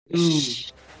Ooh,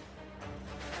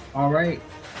 all right.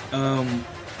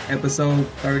 Episode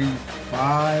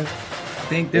 35. I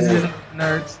think this is Damn.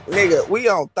 nerds. Nigga, we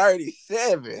on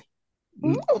 37.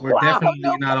 We're Wow, definitely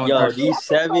not on nobody Yo, 30.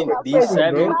 said episode these number.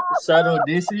 seven subtle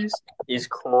disses is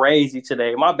crazy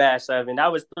today. My bad, Seven.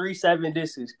 That was 3 7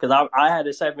 disses because I had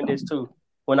a 7 diss too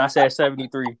when I said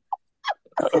 73.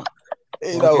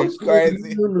 You know, Okay. it's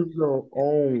crazy. Mm. Your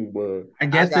own, but I I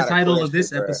guess the got a title of question, this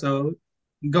bro. episode.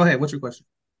 Go ahead. What's your question?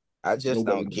 I just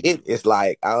nobody. don't get it. It's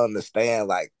like I understand.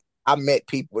 Like I met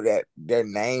people that their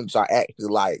names are actually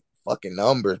like fucking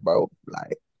numbers, bro.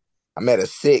 Like I met a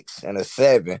 6 and a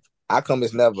 7. How come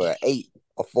it's never a 8,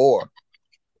 a 4,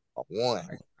 a 1?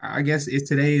 I guess it's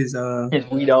today is Because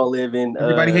we don't live in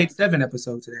Everybody Hates Seven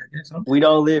episode today, I guess, huh? we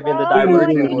don't live in the No, It boy,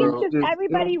 diversity it's world. just is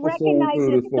everybody episode recognizes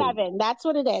 34. seven. That's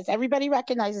what it is. Everybody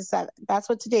recognizes seven. That's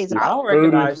what today's I about. don't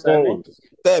recognize 34. Seven.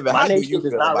 7. My How do nation you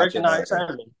does feel not about your name? recognize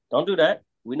Seven. Don't do that.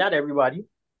 We're not everybody.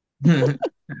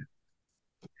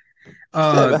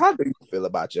 uh 7. How do you feel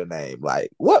about your name? Like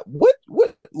what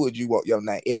would you want your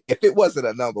name? If it wasn't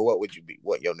a number, what would you be?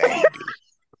 What your name would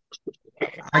be?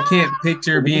 I can't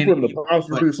picture When you being put an evil, but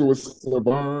apostrophe so it's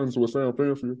Sevon, so it sounds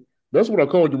fancier. That's what I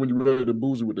called you when you read the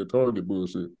boozy with the Target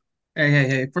bullshit.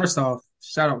 hey. First off,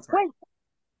 shout out to her. Wait,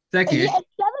 Second, yeah, seven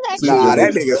See, actually Nah,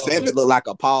 that is. nigga 7 look like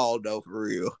a Paul though, for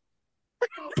real.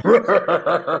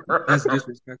 that's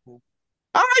disrespectful.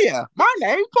 Oh yeah, my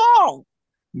name Paul.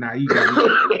 Nah, you got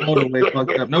me all the way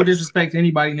fucked up. No disrespect to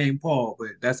anybody named Paul, but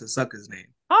that's a sucker's name.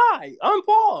 Hi, I'm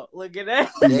Paul. Look at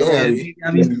that. Damn, You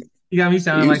got me. You got me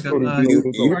sounding you like Go to a deal with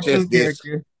this you old. cartoon just this.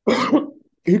 character.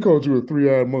 He called you a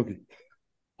three-eyed monkey.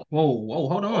 Whoa,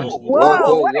 hold on.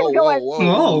 Whoa, what is going? Hold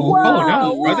Whoa,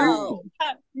 on, brother. whoa.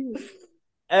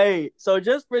 Hey, so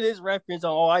just for this reference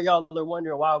on why y'all are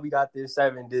wondering why we got this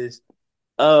 7 diss.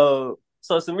 So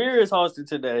Samira is hosting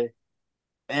today.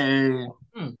 And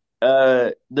Hmm.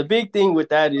 the big thing with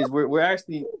that is we're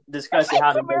actually discussing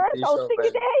how to make Samira's this show hosting better.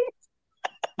 today.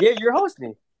 Yeah, you're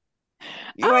hosting.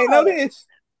 You ain't know this.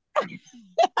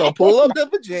 So pull up the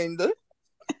agenda.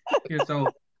 Here, so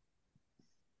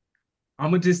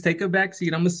I'm gonna just take a back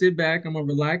seat. I'm gonna sit back. I'm gonna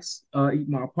relax, eat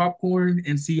my popcorn,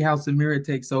 and see how Samira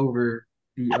takes over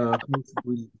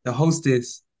the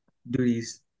hostess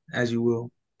duties, as you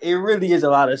will. It really is a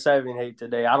lot of 7 hate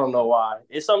today. I don't know why.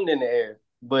 It's something in the air.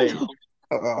 But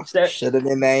Should have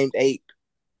been named 8.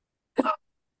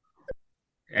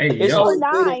 Hey, it's yo, only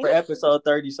Or fitting 9. for episode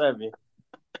 37.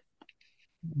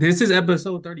 this is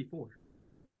episode 34.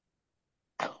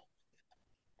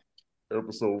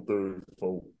 Episode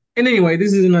 34. And anyway,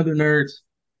 this is another nerds.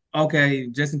 Okay,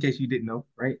 just in case you didn't know,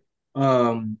 right?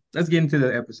 Let's get into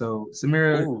the episode.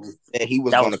 Samira, Ooh, That he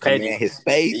was that gonna was petty. command his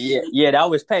space. Yeah, that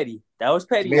was petty. That was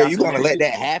petty. Samir, Now, you gonna Samir, let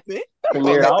that happen? You gonna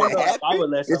Samir, I let don't that know if I happen? would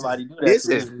let This is somebody do that this to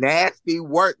me. is nasty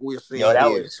work we're Yo, seeing that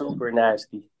here. was super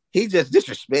nasty. He just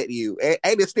disrespect you.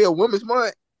 Ain't it still Women's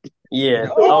Month? Yeah.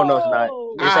 no, Oh, no, it's not.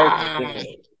 Oh, It's April. Ah,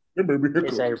 It made me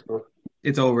It's hiccup. April.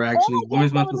 it's over oh, actually. I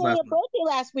Women's can't Month was celebrate last a month.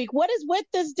 birthday last week. What is with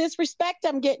this disrespect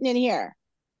I'm getting in here?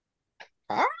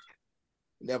 ah.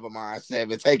 Never mind,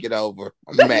 7. Take it over.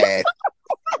 I'm mad.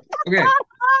 Okay,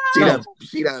 She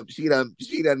so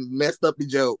done messed up the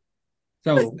joke.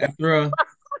 after a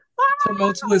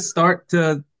tumultuous start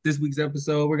to this week's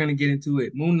episode, we're gonna get into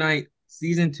it. Moon Knight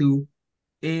season 2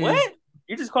 is What?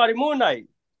 You just called it Moon Knight.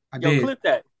 I Yo, did. clip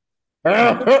that.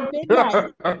 It's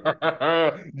midnight.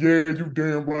 Yeah, you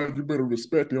damn right. You better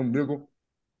respect him, nigga.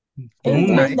 It is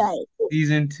Moon Knight midnight.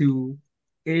 season 2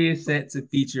 is set to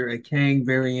feature a Kang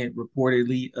variant,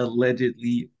 reportedly,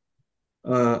 allegedly,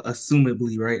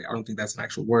 assumably, right? I don't think that's an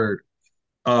actual word.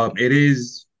 It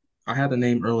is. I had the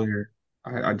name earlier.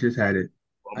 I just had it.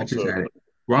 I'm I gonna just tell had you. it.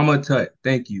 Rama Tut.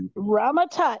 Thank you.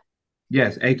 Ramatut.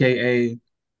 Yes, aka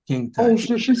King Oh Tut.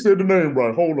 shit, she said the name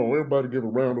right. Hold on, everybody give a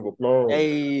round of applause. Hey.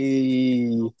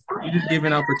 You just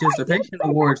giving out participation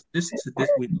awards this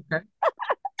week, okay?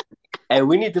 Hey,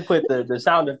 we need to put the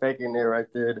sound effect in there right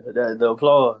there. The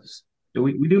applause.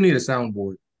 We do need a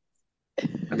soundboard.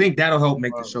 I think that'll help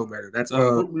make the show better. That's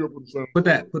Hook me up with the sound.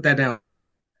 put that down.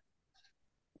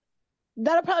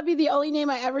 That'll probably be the only name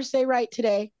I ever say right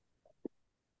today.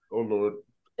 Oh Lord.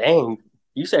 Dang.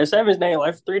 You said Seven's name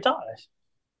like 3 times.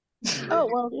 Oh,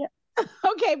 well, yeah.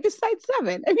 Okay, besides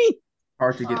 7. I mean,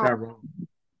 Hard to get that wrong.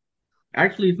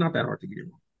 Actually, it's not that hard to get it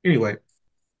wrong. Anyway,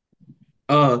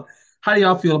 how do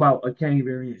y'all feel about a Kang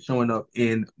variant showing up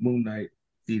in Moon Knight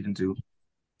season 2?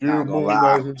 Give Not gonna Moon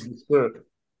lie. Knight his respect.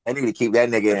 They need to keep that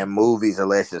nigga in movies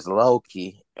unless it's low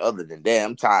key. Other than that,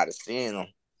 I'm tired of seeing him.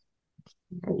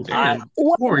 Oh damn,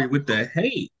 Corey with the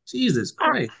hate. Jesus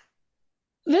Christ.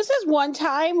 this is one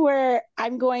time where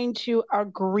I'm going to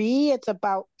agree it's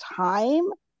about time.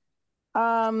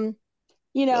 Um,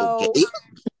 you Okay. know,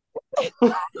 Hey,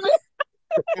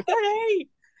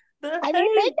 the I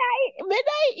mean hey.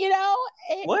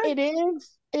 midnight, What? it is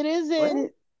What? in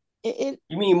it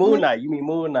You mean Moon Knight? You mean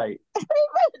Moon Knight?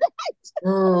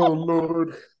 Oh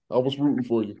Lord, I was rooting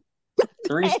for you.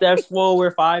 3 steps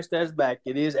forward, 5 steps back.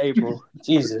 It is April. I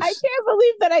Jesus. can't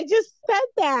believe that I just said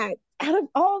that out of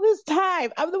all this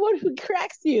time. I'm the one who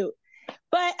cracks you.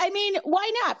 But I mean, why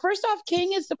not? First off,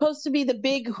 King is supposed to be the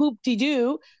big hoop de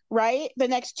doo, right? The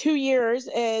next 2 years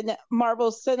in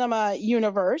Marvel Cinema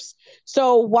Universe.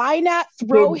 So why not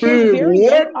throw The his big variant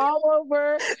what? all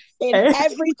over in Hey,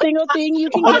 every single thing you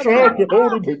can I get him? tried to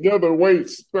hold it together. Wait,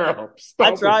 stop. I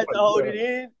Stop it tried to right hold now. it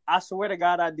in. I swear to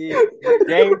God, I did. But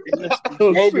James,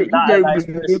 Oh James is shit, you not as gave I me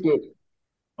the express. nigga.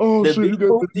 Oh The shit, big you gave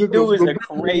me the hoopty doo nigga. is The a big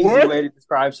crazy what? way to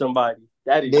describe somebody.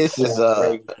 That is This is a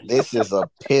crazy.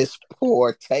 piss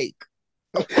poor take.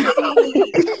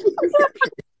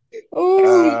 Oh,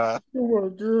 Uh, oh my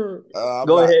god. I'm not gonna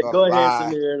Go ahead,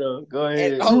 lie. Samir. Though. Go And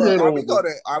ahead. hold Do up, that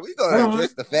over. are we gonna Hold on.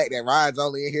 address the fact that Ryan's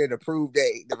only in here to prove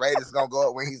that the Raiders gonna go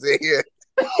up when he's in here?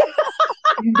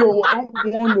 You know, I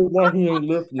wonder why he ain't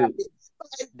left yet.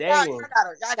 Y'all, Dang.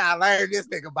 y'all gotta learn this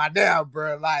nigga by now,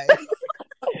 bro. Like,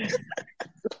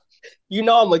 You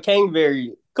know I'm a King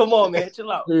variant. Come on, man.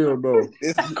 Chill out. Hell no.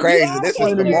 this is You crazy. are This is King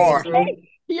Explain to me, variant. Lamar. Michelle.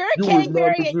 You're a You was King not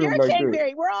variant. with You're him a like King that.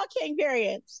 variant. We're all King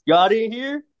variants. Y'all didn't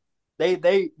hear?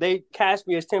 They cast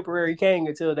me as temporary King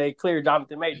until they cleared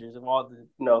Jonathan Majors of all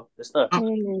the stuff. Oh,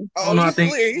 Mm. oh Oh, no, he's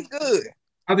clear. He's good.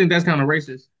 I think that's kind of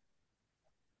racist.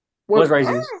 What's What?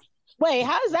 Huh? racist? Wait,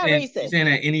 how is that You racist? saying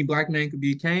that any black man could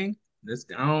be a king? That's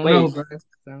I don't know, Wait. bro.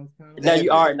 Sounds kind of Now you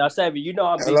Seven. all right, now Sevon, you know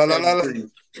I'm big No, no, no, no.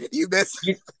 73. You best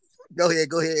You go ahead.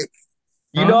 Go ahead.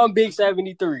 you huh? know I'm big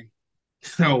 73.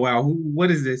 Oh wow,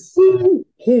 what is this? Who?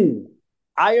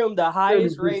 I am the Tell me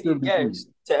highest Big rated 73. guest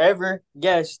to ever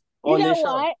guest You on know this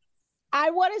show. what?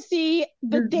 I want to see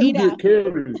the You data. get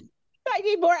carried. I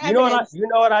need more You know what evidence.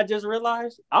 I just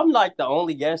realized? I'm like the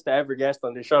only guest to ever guest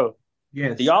on this show. Do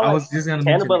Yes, y'all I like was just gonna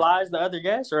mention that. cannibalize the other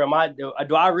guests, or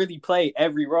do I really play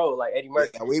every role like Eddie Yeah,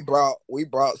 Murphy? we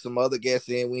brought some other guests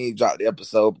in. We ain't dropped the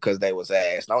episode because they was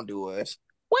ass. Don't do us.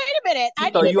 Wait a minute.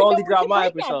 I So didn't you even know only we drop could my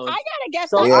bring guests. I episodes. got a guest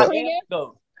So I Yeah. could I bring am in. the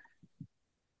GOAT.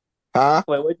 Huh?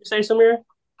 Wait, what'd you say, Samir?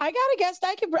 I got a guest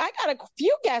I could. I got a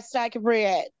few guests I could bring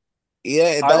in. Yeah,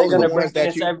 and Are they those the gonna bring ones in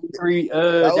that you 73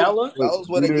 those downloads? Wait, those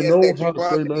were do the they guests know that you how to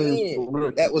say brought names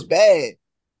in. That was correctly? bad.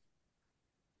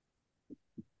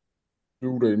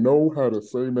 Do they know how to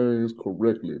say names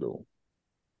correctly though?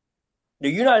 Do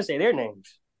you know how to say their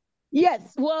names? Yes.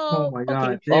 Oh Well, my okay.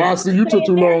 God, Oh, I this see you took Saying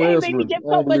too their long name may be answering. I don't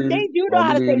difficult, but believe they you. do I know don't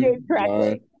how to say believe you. names You lying.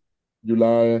 correctly. You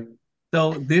lying.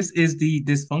 so this is the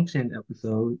dysfunction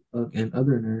episode of And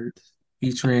Other Nerds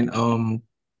featuring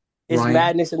It's Ryan,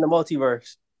 madness in the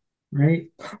multiverse. right?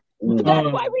 Ooh.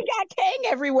 That's why we got King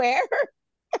everywhere.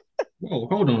 Whoa,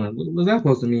 hold on. What was that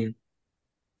supposed to mean?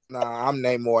 Nah, I'm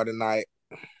Namor tonight.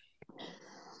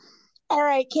 All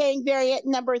right, King variant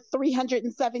number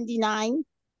 379.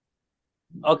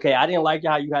 Okay, I didn't like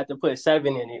how you had to put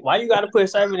 7 in it. Why you got to put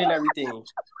 7 in everything?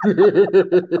 You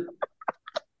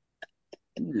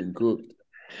getting cooked.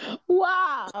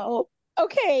 Wow.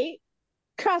 Okay.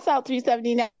 Cross out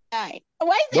 379. Why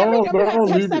is every No, number have no,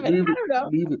 to have leave it, seven? leave I it, don't know.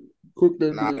 leave it. Cook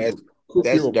that Nah, nigga. Cook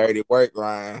that's him. dirty work,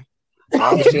 Ryan. As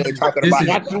long as she ain't talking This about is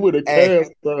the Got you with a hey,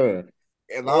 cast sign.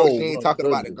 as long as Oh she ain't my talking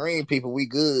about the goodness. green people, we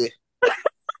good.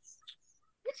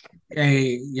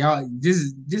 hey y'all. This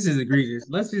is egregious.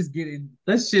 Let's just get it.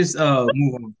 Let's just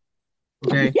move on.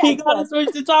 Okay. He Yes, got to yes.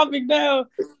 switch the topic now.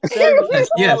 7, come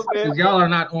Yes, on, man. because y'all are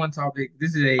not on topic.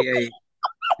 This is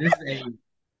this is a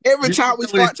Every this is time we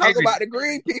showing start talking integrity. about the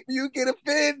green people, you get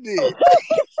offended.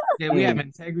 Okay, we have Mm.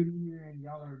 integrity here, and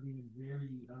y'all are being very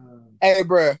Hey,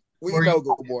 bro, we know sorry,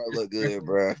 Gamora look good, disrespectful.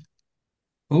 bro.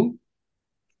 Who?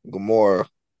 Gamora.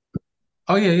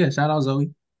 Oh yeah. Shout out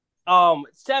Zoe.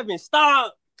 7,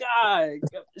 stop. God.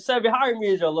 7, hire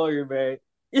me as your lawyer, man.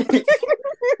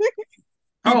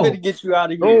 He better Oh, get you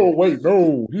out of No, here. wait,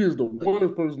 no. He is the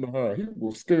worst person to hire. He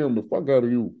will scam the fuck out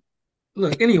of you.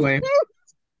 look. Anyway,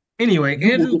 You will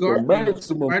Andrew get the Garfield,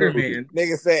 maximum Spider penalty. Man.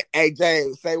 Nigga said, hey,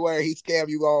 James, say where he scammed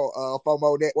you on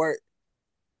FOMO Network.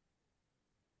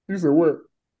 He said, what?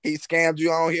 He scammed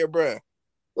you on here, bro.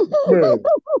 Man,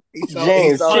 He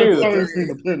James, sold I chill. niggas ain't seen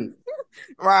dreams. a penny.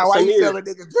 Ryan, why you Samir, selling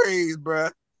niggas dreams, bro?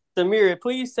 Samira,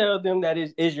 please tell them that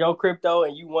is your crypto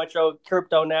and you want your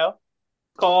crypto now.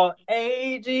 Call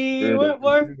AG Man,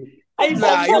 Wentworth. Hey,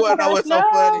 Nah, 7, you what's wanna know cash what's so now?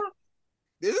 funny?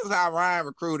 This is how Ryan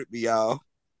recruited me, y'all.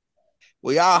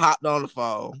 We all hopped on the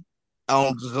phone.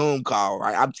 on Zoom call,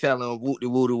 right? I'm telling him woo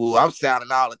woo woo. I'm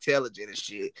sounding all intelligent and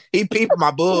shit. He peeping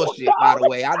my bullshit, by the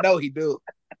way. I know he do.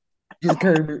 Just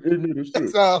came in ignorant as shit.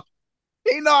 So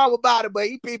he know all about it, but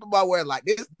he peeping my word like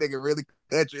this nigga really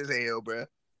country as hell, bro.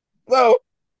 So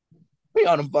we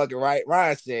on him fucking right.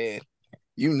 Ryan said,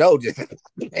 "You know, just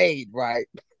paid right."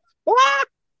 What?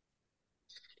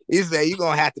 He said, "You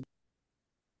gonna have to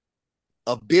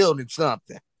a building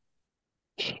something."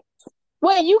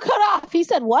 Wait, you cut off. He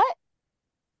said what?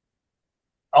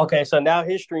 Okay, so now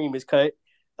his stream is cut.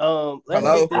 Let's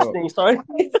Hello? get this thing started.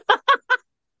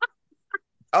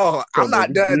 Oh, I'm Talking about not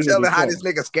we done building telling how this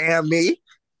something. nigga scammed me.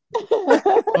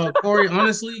 Corey,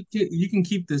 honestly, you can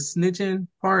keep the snitching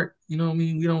part. You know what I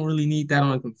mean? We don't really need that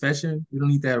on a confession. We don't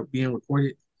need that being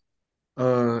recorded.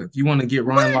 If you want to get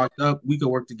Ryan locked up, we could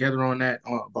work together on that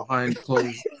behind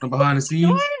the scenes. You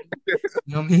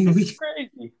know what I mean? This is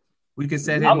crazy. We could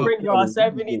set him I'm up. bringing y'all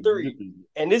 73,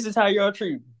 and this is how y'all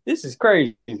treat me. This is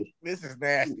crazy. This is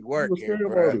nasty work here,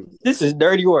 Understand bro. about it. This is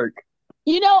dirty work.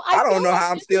 You know, I don't feel know like how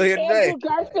I'm this still is here today. Andrew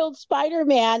Garfield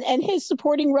Spider-Man and his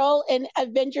supporting role in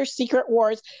Avengers Secret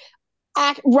Wars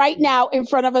right now in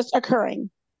front of us occurring.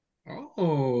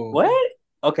 Oh, What?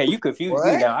 Okay, you confused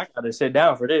me What? now. I gotta sit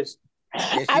down for this.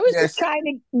 I was just trying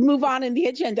to move on in the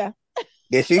agenda.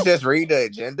 Did she just read the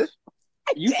agenda?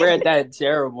 You read that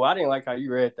terrible. I didn't like how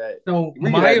you read that. so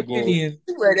Read my that again. opinion.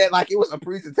 She read that like it was a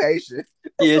presentation.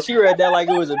 Yeah, she read that like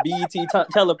it was a BET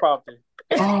teleprompter.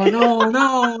 Oh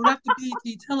no, not the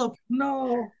BT tele.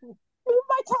 No. Move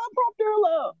my teleprompter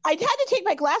alone. I had to take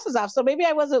my glasses off, so maybe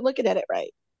I wasn't looking at it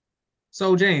right.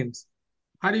 So James,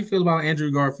 how do you feel about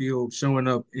Andrew Garfield showing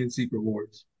up in Secret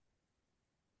Wars?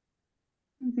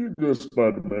 He's a good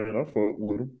Spider-Man. I fuck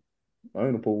with him. I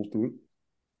ain't opposed to it.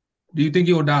 Do you think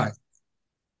he'll die?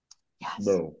 Yes.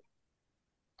 No.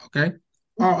 Okay.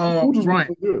 Who just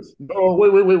Ryan, whispered yes? No,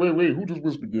 wait. Who just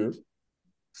whispered yes?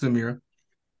 Samira.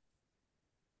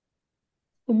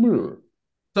 Samira.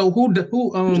 So who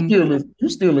You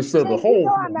still in seven James, you holes.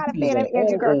 know I'm not a fan of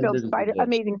Andrew Garfield's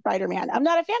Amazing Spider-Man. I'm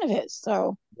not a fan of his,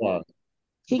 so Why?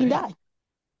 he can die.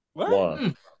 What?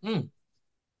 Why?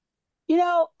 You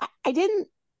know, I didn't.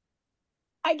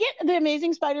 I get the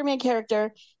Amazing Spider-Man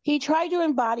character. He tried to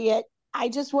embody it. He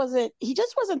just wasn't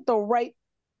the right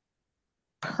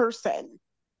person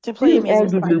to play He is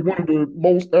Amazing arguably Spider-Man. one of the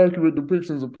most accurate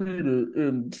depictions of Peter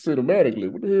in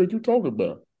cinematically. What the hell are you talking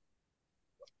about?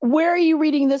 Where are you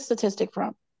reading this statistic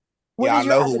from? What Y'all is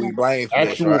your know who we evidence? blame for this,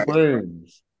 Actual right?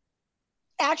 fans.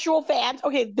 Actual fans.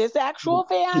 Okay, this actual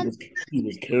fan. He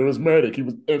was charismatic. He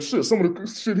was and shit. Some of the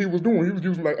shit he was doing, he was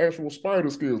using like actual spider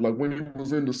skills. Like when he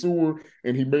was in the sewer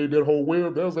and he made that whole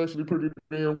web. That was actually pretty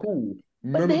damn cool.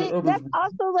 But None of the others. that's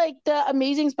also like the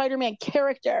Amazing Spider-Man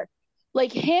character.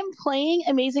 Like him playing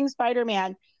Amazing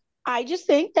Spider-Man. I just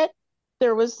think that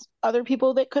there was other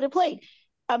people that could have played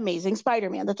Amazing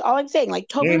Spider-Man. That's all I'm saying. Like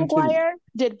Tobey Maguire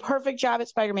did perfect job at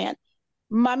Spider-Man.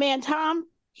 My man Tom,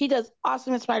 he does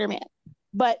awesome at Spider-Man.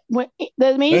 But when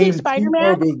the Amazing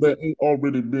Spider-Man, others that ain't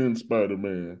already been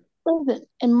Spider-Man. Listen,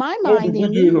 in my mind, we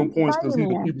give him points because he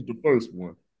was the first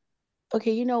one.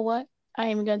 Okay, you know what? I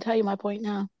ain't even gonna tell you my point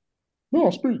now. No,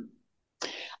 speak.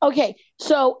 Okay,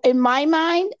 so in my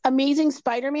mind, Amazing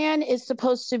Spider-Man is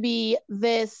supposed to be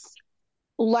this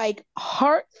like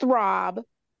heartthrob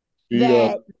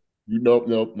that.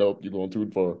 Nope. You're going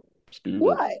too far. Speed it up.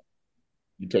 What?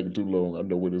 You're taking too long. I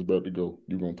know where this is about to go.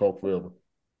 You're gonna talk forever.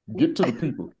 Get to the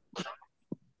people.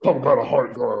 Talk about a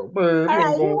heartthrob, man. All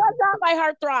right, he was not my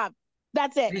heartthrob.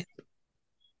 That's it.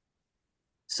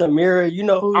 Samira, you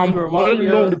know who I'm you remind me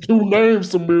on of? the two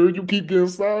names, Samira. You keep getting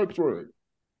sidetracked.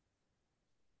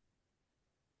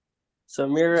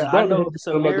 Samira, I know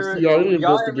Samira.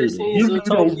 Y'all ever seen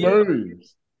Zootopia?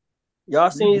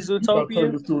 Y'all seen Zootopia?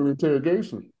 Turn this to an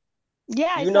interrogation.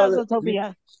 Yeah, I saw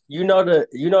Zootopia. You know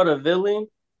the villain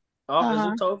off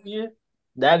of Zootopia?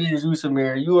 That is you,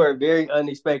 Samira. You are very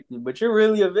unexpected, but you're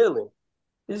really a villain.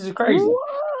 This is crazy.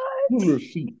 What?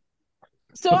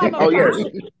 So I'm oh yeah,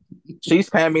 she's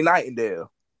Pammy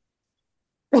Nightingale.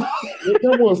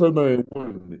 That was her name,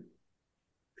 wasn't it?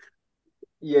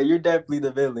 Yeah, you're definitely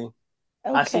the villain.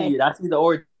 Okay. I see it. I see the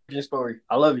origin story.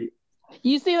 I love it.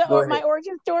 You see my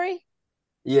origin story?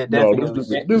 Yeah, definitely. No, this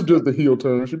is just the heel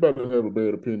turn. She about to have a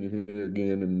bad opinion here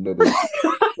again in another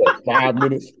 5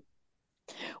 minutes.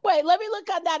 Wait, let me look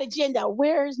on that agenda.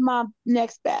 Where's my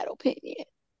next bad opinion?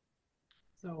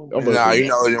 So, you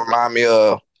know, it remind me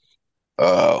of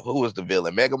who was the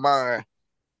villain? Megamind.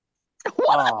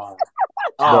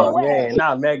 Oh man,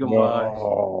 not Megamind.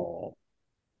 No.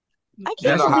 I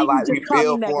can't know how like we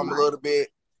feel for him a little bit,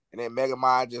 and then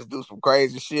Megamind just do some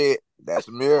crazy shit. That's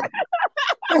a mirror.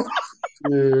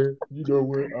 Yeah, you know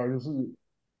what? I can see it.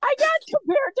 I got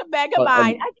compared to A, a,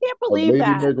 Megamind. I can't a believe lady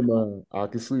that. Megamind. I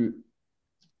can see it.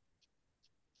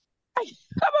 I'm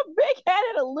a big head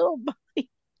and a little.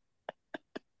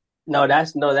 No,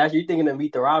 that's you thinking of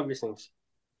Meet the Robinsons.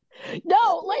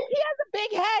 No, like he has a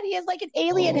big head. He has like an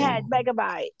alien head, Oh,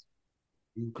 Megamind.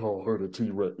 you call her the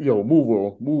T-Rex. Yo, move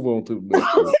on. Move on to the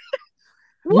next one.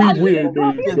 What? You We gonna ain't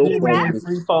call me made a Just no giving him progress. T-Rex?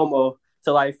 free FOMO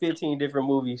to like 15 different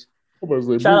movies. I'm about to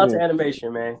say, Shout move out to on.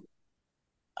 animation, man.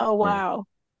 Oh wow.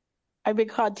 I've been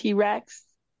called T-Rex,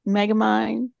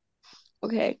 Megamind.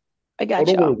 Okay, I Oh, got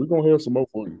don't worry. y'all. We're going to have some more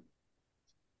for you.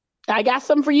 I got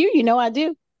some for you. You know I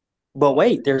do. But All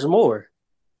wait, right. there's more.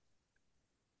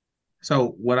 So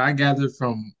what I gathered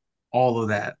from all of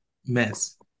that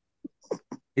mess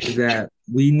is that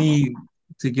we need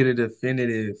to get a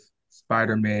definitive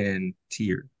Spider-Man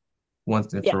tier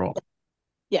once and Yeah. for all.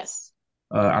 Yes.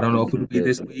 I don't We know can if it'll do be that.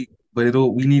 this week, but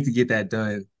it'll. We need to get that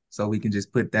done so we can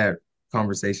just put that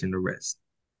conversation to rest.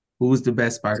 Who's the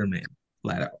best Spider-Man?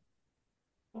 Flat out,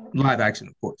 live action,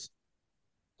 of course.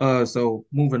 So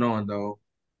moving on though,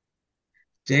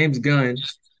 James Gunn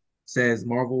says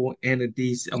Marvel and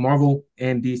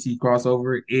DC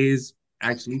crossover is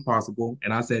actually possible,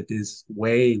 and I said this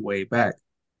way, way back,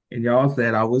 and y'all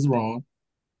said I was wrong,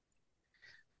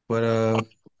 but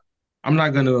I'm not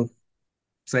gonna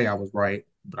say I was right,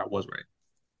 but I was right.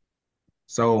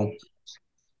 So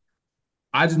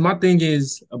my thing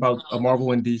is about a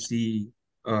Marvel and DC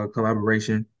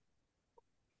collaboration.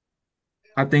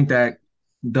 I think that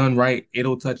done right,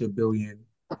 it'll touch a billion.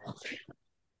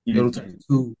 It'll touch Easy.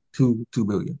 two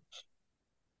billion.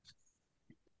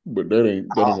 But that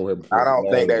ain't gonna happen I for a don't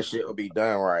think while. that shit will be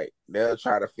done right. They'll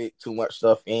try to fit too much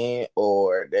stuff in,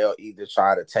 or they'll either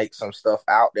try to take some stuff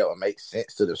out that will make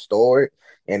sense to the story,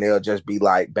 and they'll just be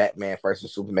like Batman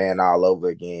versus Superman all over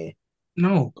again.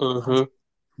 No, Mm-hmm.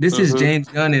 this is Mm-hmm. James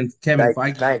Gunn and Kevin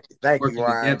Feige Thank you, working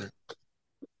Ryan. together.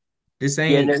 This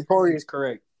Yeah, ain't Corey is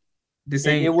correct. this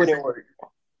It ain't. wouldn't work.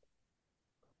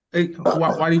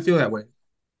 Why do you feel that way?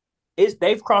 It's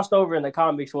they've crossed over in the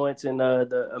comics once in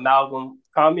the amalgam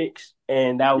comics,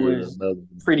 and that Yeah, was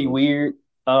pretty weird.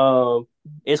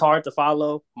 It's hard to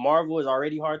follow. Marvel is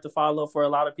already hard to follow for a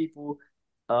lot of people.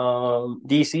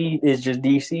 DC is just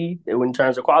DC in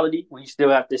terms of quality. We still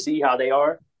have to see how they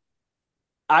are.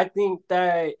 I think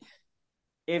that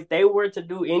if they were to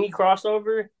do any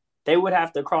crossover, they would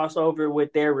have to cross over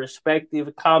with their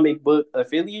respective comic book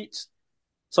affiliates.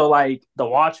 So like the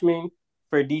Watchmen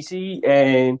for DC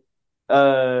and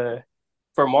uh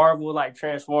for Marvel like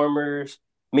Transformers,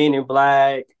 Men in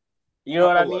Black, you know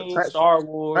what I Oh, mean? Star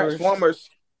Wars. Transformers,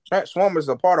 Transformers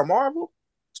are part of Marvel.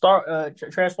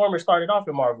 Transformers started off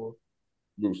in Marvel.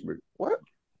 loosely. What?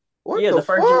 What Yeah, the the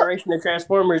first fuck? generation of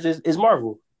Transformers is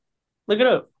Marvel. Look it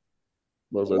up.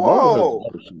 But I was like, Marvel has a Whoa!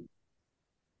 lot of shit.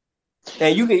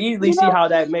 And you can easily You see know, how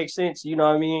that makes sense, you know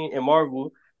what I mean, in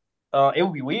Marvel. It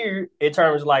would be weird in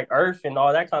terms of like Earth and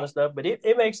all that kind of stuff, but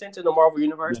it makes sense in the Marvel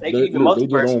universe. They can They, even look, they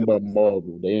just multiverse owned it. by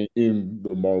Marvel. They ain't in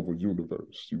the Marvel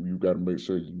universe. You got to make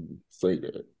sure you say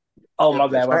that. Oh If my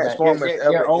the bad, my bad. They're Transformers they're,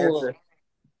 ever they're own. enter,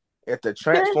 if the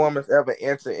here's Transformers ever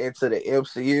enter into the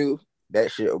MCU,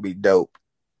 that shit will be dope.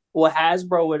 Well,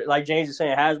 Hasbro would, like James is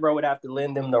saying, Hasbro would have to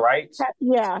lend them the rights,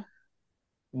 yeah.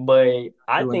 but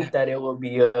I It would think happen. that it would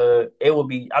be.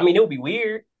 I mean, it would be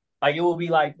weird. Like it would be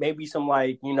like maybe some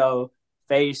like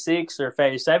Phase 6 or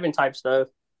Phase 7 type stuff,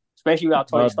 especially without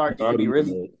Tony Not, Stark. It could not be even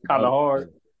really that. kind of Not, hard.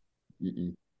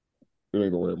 mm-mm. It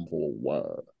ain't gonna happen for a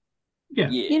while. Yeah.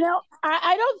 Yeah. You know,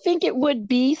 I don't think it would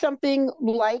be something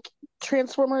like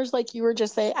Transformers, like you were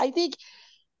just saying. I think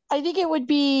it would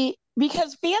be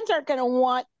because fans aren't going to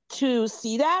want to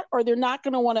see that, or they're not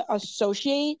going to want to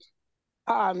associate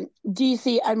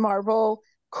DC and Marvel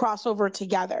crossover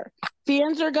together.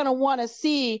 Fans are going to want to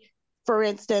see, for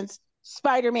instance,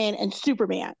 Spider-Man and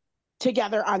Superman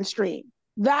together on screen.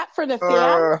 That for the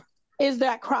fan Uh, is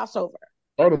that crossover.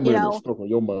 I done You made it know, stuck on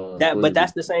your mind But crazy.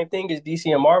 that's the same thing as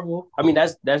DC and Marvel. I mean,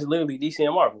 that's literally DC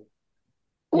and Marvel.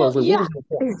 Well, I well, was like, what yeah. was your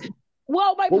point?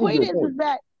 Well, my What was point your is point?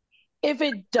 that if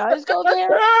it does go there,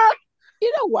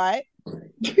 you know what?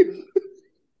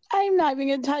 I'm not even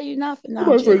gonna tell you nothing I'm now,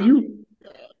 about to say Jay.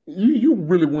 you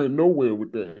really went nowhere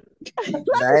with that.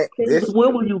 James, Where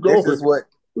were you this is going? what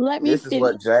Let me this is finish.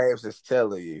 what James is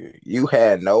telling you. You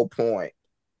had no point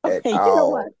at Okay, you know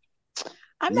what? all.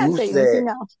 I'm not You saying said anything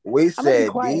else. we I'm gonna be said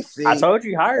quiet. I DC told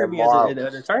you, hire and me as an Marvel.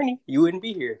 attorney, you wouldn't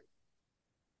be here.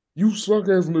 You suck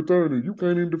as an attorney. You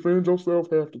can't even defend yourself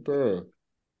half the time.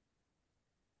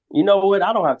 You know what?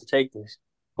 I don't have to take this.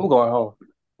 I'm going home.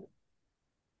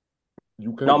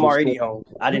 You No, can't I'm just already storm. home.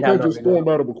 I You didn't have can't nowhere just to go. storm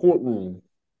out of a courtroom.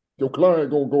 Your client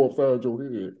gonna go upside your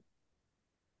head.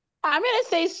 I'm gonna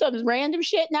say some random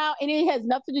shit now, and it has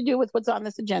nothing to do with what's on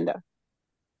this agenda.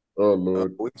 Oh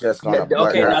Lord. We just gonna butt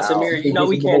Okay, her now out. Samira, you know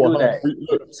we can't do that. We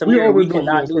Samira, we already know you're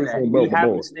cannot do gonna say that. something We about the have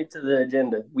to boy. stick to the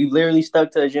agenda. We've literally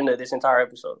stuck to the agenda this entire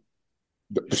episode.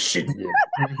 Shit. We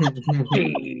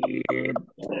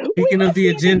Speaking of must the be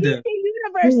in the agenda, DC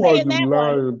universe Who are saying you that one.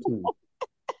 lying to?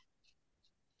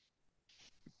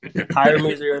 Hire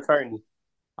me as your attorney.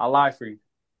 I'll lie for you.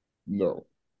 No. all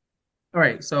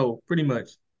right. So pretty much,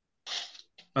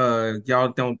 y'all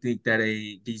don't think that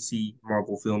a DC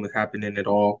Marvel film is happening at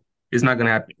all. It's not gonna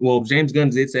happen. Well, James Gunn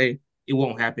did say it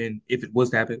won't happen. If it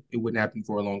was to happen, it wouldn't happen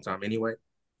for a long time anyway.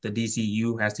 The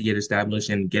DCU has to get established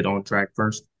and get on track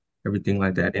first. Everything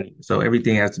like that. Anyway. So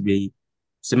everything has to be.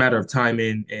 It's a matter of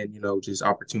timing and just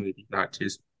opportunity, not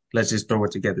just let's just throw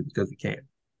it together because we can.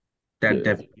 That Yeah.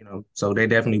 definitely, so they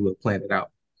definitely will plan it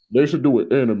out. They should do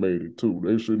it animated too.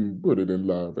 They shouldn't put it in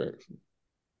live action.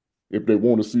 If they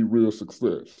want to see real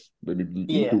success, they need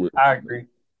to Yeah, do it. I agree.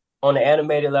 On the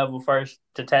animated level first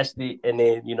to test it, and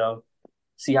then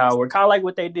see how it works. Kind of like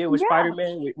what they did with Yeah.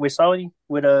 Spider-Man with Sony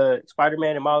with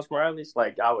Spider-Man and Miles Morales.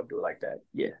 Like I would do it like that.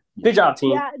 Yeah, good job,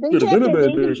 team. Yeah, they But should if have the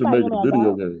anything, they Amazing should make it a Spider-Man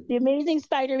video though. game. The Amazing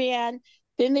Spider-Man.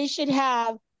 Then they should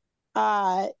have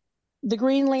uh the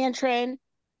Green Lantern.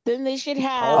 Then they should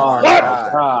have Oh my Oh my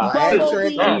God. God, Lantern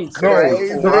Bumblebee. is No, Jesus Then no. they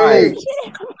crazy.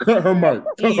 should Cut her mic.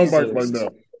 Cut her mic right Jesus, now.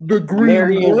 The green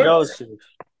Mary and what? Joseph.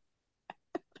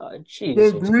 The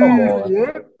Jesus, come green on.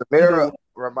 what? The You mirror know,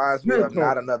 reminds me real of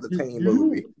not talk. another Do, teen do you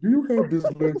movie. do you have She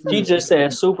dyslexia? just said Do you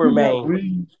not Superman.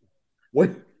 read?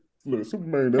 Wait, look,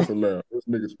 Superman. That's allowed. That's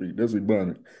nigga speak. That's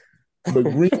Ebonic. The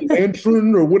Green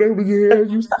Lantern or whatever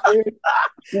you said.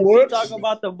 We What? talking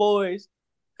about the boys.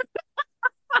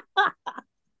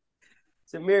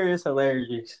 Samir is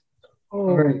hilarious.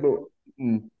 Oh Right. no.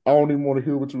 I don't even want to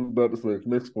hear what you were about to say.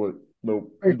 Next point.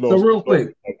 Nope. You Right. So lost.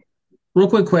 real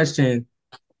quick question.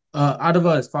 Out of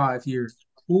us five here,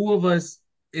 who of us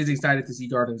is excited to see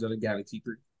Guardians of the Galaxy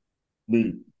 3?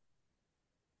 Me.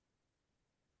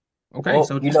 Okay, Well,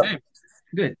 so just James.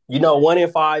 Good. 1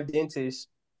 in 5 dentists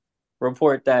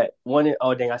report that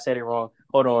oh dang, I said it wrong.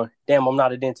 Hold on. Damn, I'm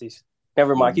not a dentist.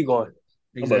 Never mind, keep going.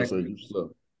 I'm about to say Exactly. you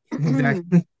suck.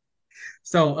 Exactly.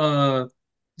 So,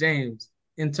 James,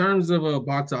 in terms of a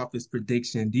box office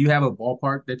prediction, do you have a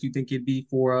ballpark that you think it'd be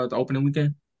for the opening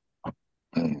weekend?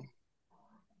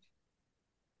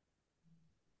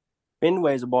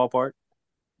 Fenway's a ballpark.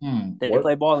 They What?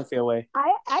 play ball in Fenway.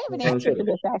 I have an answer to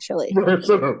this actually. Man,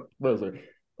 shut up. Man,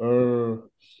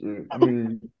 shit. I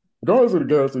mean, Guardians of the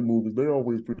Galaxy movies, they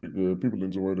always pretty good. People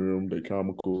enjoy them. They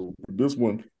comical. This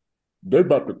one, they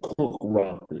about to cook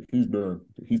Rocket. He's done.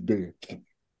 He's dead.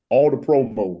 All the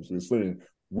promos is saying,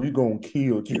 we gonna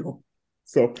kill you.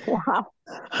 So, Wow.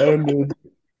 I mean,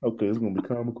 okay, it's gonna be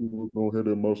comical. We're gonna have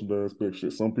the emotional aspect.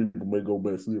 Shit, some people may go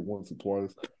back and see it once or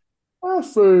twice. I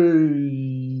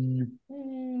say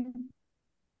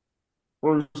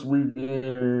first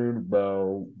weekend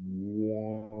about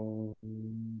one.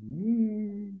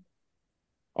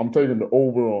 I'm taking the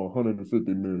over on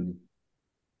 150 million.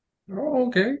 Oh,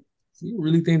 okay. So you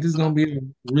really think this is gonna be a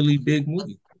really big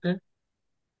movie? Okay.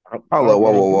 Hold I on, whoa,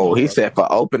 whoa, think whoa. so. He said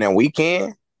for opening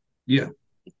weekend? Yeah.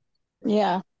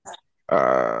 Yeah.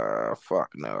 Fuck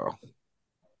no.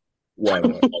 Why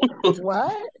not?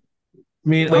 What? I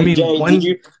Wait, mean, James, one,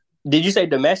 did you say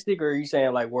domestic or are you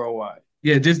saying like worldwide?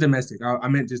 yeah, just domestic. I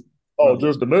meant just Oh, global.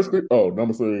 just domestic? Oh, I'm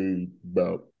gonna say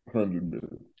about 100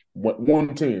 million.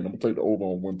 110. I'm gonna take the over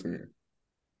on 110.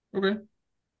 Okay.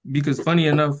 Because funny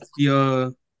enough,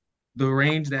 the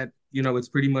range that it's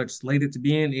pretty much slated to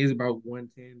be in is about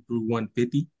 110 through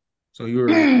 150. So you're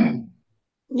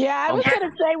Yeah, I I'm was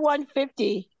gonna say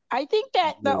 150. I think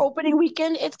that the Yeah. opening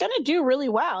weekend it's gonna do really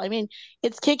well. I mean,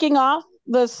 it's kicking off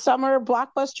the summer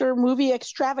blockbuster movie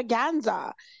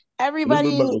extravaganza. This looks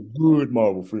Everybody, like a good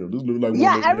Marvel film. This looks like one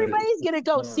yeah, of them. everybody's gonna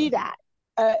go see that,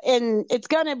 and it's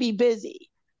gonna be busy.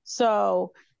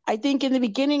 So I think in the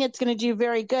beginning it's gonna do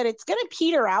very good. It's gonna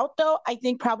peter out though. I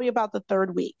think probably about the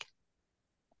third week.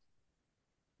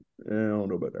 I don't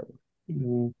know about that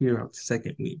one. here out the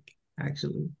second week,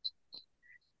 actually.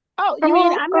 Oh, you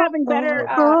mean I'm having better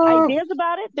ideas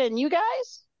about it than you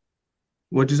guys?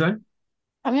 What'd you say?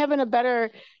 I'm having a better.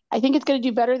 I think it's going to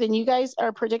do better than you guys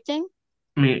are predicting.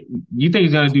 I mean, you think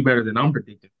he's gonna do better than I'm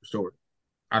predicting for sure.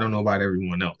 I don't know about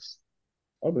everyone else.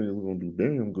 I think it's gonna do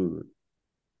damn good.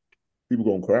 People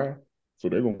gonna cry, so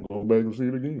they're gonna go back and see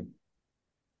it again.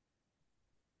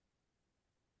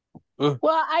 Well,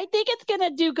 I think it's going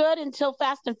to do good until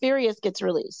Fast and Furious gets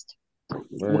released.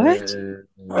 What?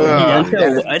 Man,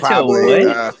 Until That's probably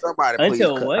what? somebody please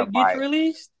Until cut her what gets mic.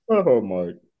 released? oh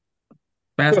my,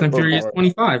 Fast and oh Furious my.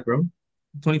 25, bro.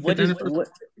 25th What is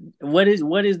anniversary.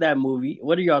 what is that movie?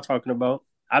 What are y'all talking about?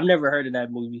 I've never heard of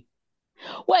that movie.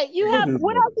 Wait, you What have is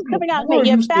what that? else is coming out in Why May? are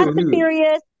You have you Fast still and here?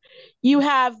 Furious. You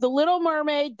have The Little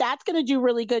Mermaid. That's going to do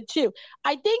really good too.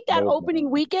 I think that No, it's not. opening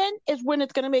weekend is when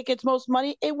it's going to make its most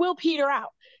money. It will peter out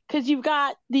because you've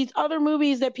got these other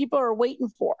movies that people are waiting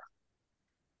for.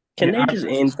 Can Yeah, they just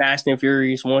end Fast and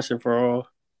Furious once and for all?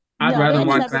 I'd No, rather it's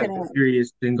watch never Fast going to and end.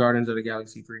 Furious than Guardians of the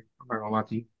Galaxy 3. I'm not gonna lie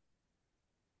to you.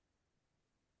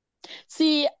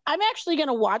 See, I'm actually going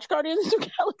to watch Guardians of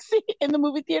the Galaxy in the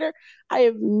movie theater. I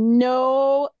have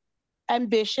no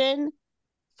ambition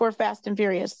for Fast and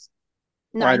Furious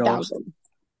Right on. 9000.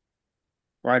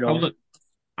 Right Oh on. look,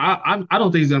 I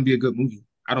don't think it's gonna be a good movie.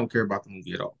 I don't care about the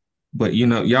movie at all. But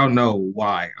y'all know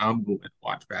why I'm going to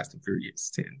watch Fast and Furious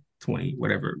 10, 20,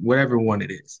 whatever one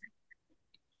it is.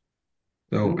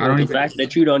 So I don't The even. fact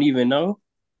that you don't even know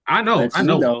I lets me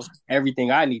know. know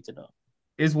everything I need to know.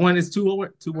 It's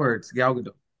two words. Gal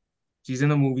Gadot. She's in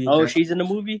the movie. Oh, That's she's in the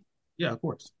movie? yeah, of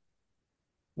course.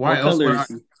 Why What else color would is I?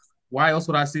 she? Why else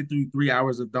would I sit through 3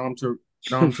 hours of Dom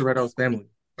Toretto's family?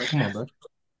 Like, come on, bro.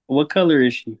 What color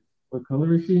is she? What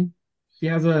color is she? She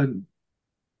has a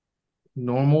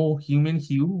normal human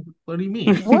hue. What do you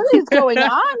mean? What is going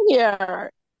on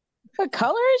here? What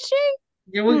color is she?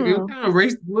 Yeah, what Hmm. kind of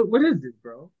race? What is this,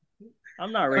 bro?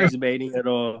 I'm not race baiting at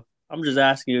all. I'm just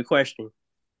asking you a question.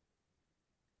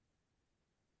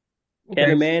 Can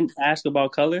a Okay. man ask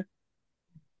about color?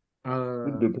 It Uh,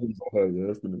 depends on how you're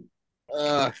asking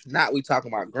it. Not we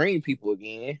talking about green people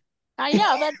again. I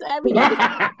know. I mean,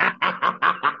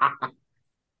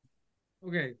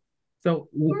 okay. So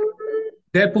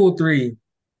Deadpool 3.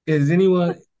 Is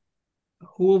anyone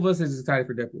who of us is excited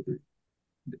for Deadpool 3?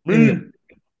 Any of Me,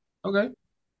 okay.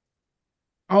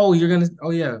 Oh, you're gonna oh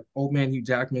yeah, old man Hugh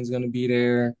Jackman's gonna be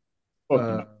there. fuck Uh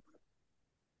you.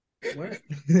 what?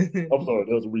 I'm sorry,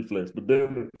 that was a reflex. But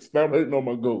damn it, stop hating on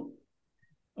my goat.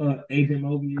 Agent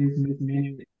Mobius, Miss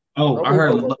Minute. Oh, Stop I hating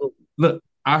heard on my goat. look,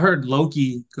 I heard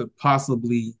Loki could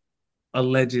possibly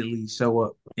allegedly show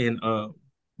up in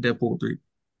Deadpool 3,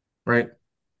 right?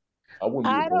 I wouldn't be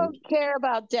I opposed. don't care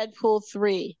about Deadpool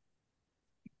 3.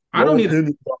 I don't Your need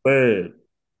opinions are bad.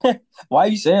 Why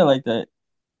you saying like that?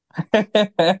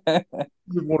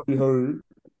 You just want to be heard.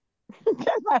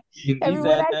 He When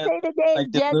said I that say the name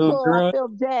like the little Deadpool, I girl. feel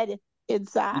dead You know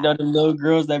inside. the little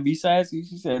girls that be sassy?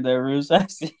 She said that real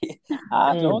sassy.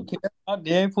 I don't Mm. care about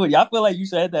Deadpool. Y'all feel like you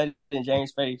said that in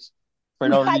James' face for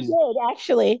no I reason. did,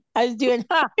 actually. I was doing,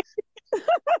 huh.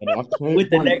 And I can't wait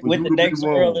for With you the to be neck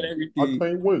swirl and wrong. I everything.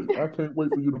 can't wait. I can't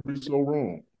wait for you to be so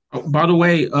wrong. Oh, by the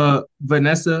way,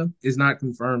 Vanessa is not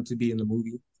confirmed to be in the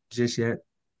movie just yet.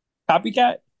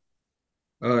 Copycat?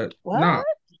 What? Nah,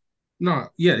 nah,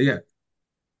 yeah.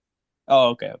 Oh,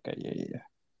 okay. Yeah.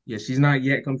 Yeah, she's not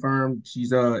yet confirmed.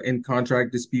 She's in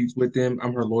contract disputes with them.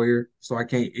 I'm her lawyer, so I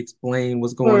can't explain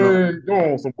what's going on. Man, go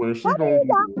on somewhere. How She do gonna you be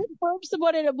not there. confirm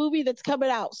someone in a movie that's coming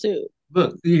out soon?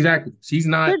 Look, exactly. She's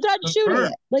not They're done shooting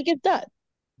confirmed. it. Like, it's done.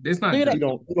 It's not They're done.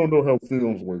 gonna, You don't know how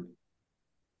films work.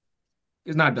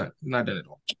 It's not done. It's not done at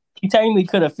all. He technically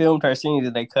could have filmed her scenes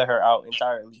and they cut her out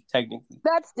entirely, technically.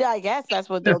 I guess that's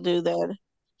what they'll do then.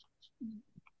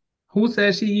 Who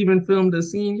says she even filmed a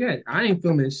scene yet? I ain't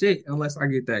filming shit unless I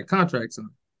get that contract signed.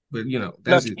 But No,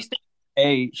 that's she just still,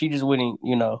 hey, she just wouldn't,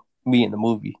 be in the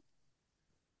movie.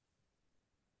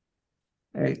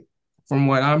 hey. From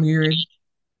what I'm hearing,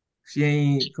 she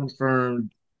ain't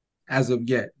confirmed as of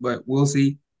yet. But we'll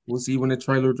see. We'll see when the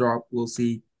trailer drop. We'll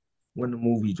see when the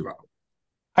movie drop.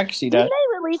 I can see Didn't that.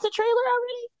 they release a trailer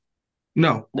already?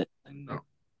 No, Th- no.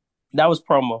 That was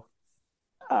promo.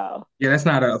 Oh. Yeah, that's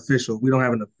not an official. We don't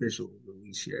have an official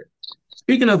release yet.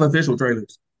 Speaking of official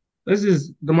trailers, let's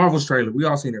just the Marvel's trailer. We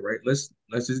all seen it, right? Let's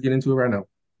just get into it right now.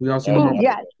 We all seen the Ooh, Marvel.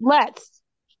 yes, let's.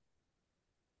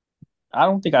 I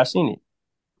don't think I've seen it.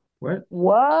 What?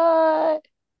 What?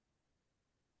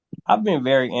 I've been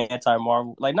very anti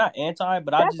Marvel. Like, not anti,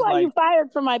 but I That's just why like, you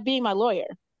fired from being my lawyer.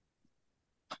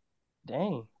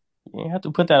 dang, you ain't have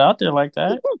to put that out there like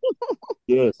that.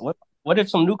 Yes. What if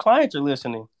some new clients are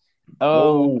listening?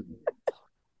 No.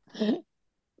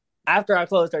 After I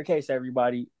closed her case,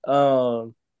 everybody.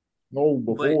 No,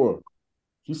 But before.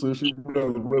 She said she would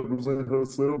rather represent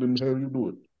herself than have you do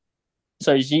it.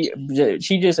 so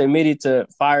she just admitted to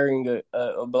firing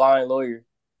a blind lawyer.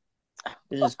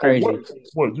 This is Oh, crazy.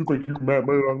 what? You think you Matt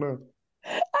Murdock now?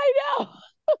 I know.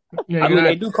 Yeah, I you're mean,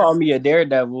 they not. do call me a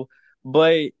daredevil,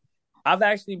 but I've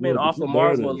actually Yeah, been but off you of mad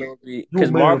Marvel at a it. little bit You a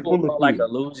because man Marvel full was of on like a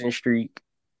feelings. losing streak.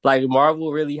 Like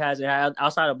Marvel really hasn't had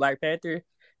outside of Black Panther,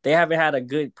 they haven't had a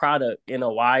good product in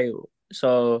a while.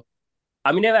 So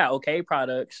I mean, they've had okay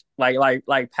products,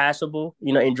 like passable,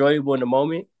 enjoyable in the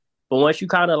moment. But once you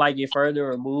kind of like get further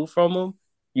removed from them,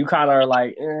 you kind of are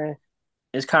like,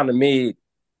 it's kind of mid.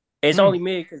 It's Hmm. only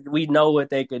mid because we know what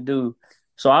they could do.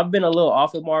 So I've been a little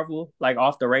off of Marvel, like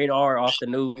off the radar, off the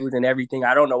news and everything.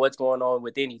 I don't know what's going on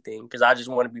with anything because I just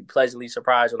want to be pleasantly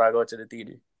surprised when I go to the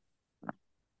theater.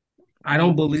 I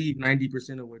don't believe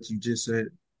 90% of what you just said.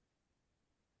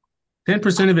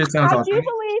 10% of it sounds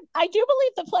authentic. I do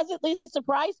believe the pleasantly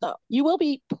surprised though. You will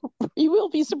be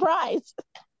surprised.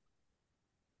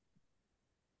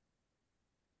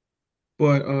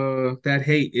 But that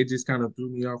hate, it just kind of threw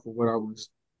me off of what I was.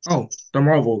 Oh, the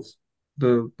Marvels,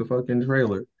 the fucking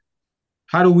trailer.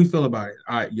 How do we feel about it?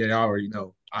 I already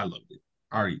know. I loved it.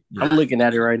 All right, yeah. I'm looking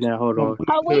at it right now. Hold Some on. good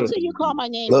I'll wait till you characters. call my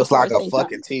name Looks before I like a say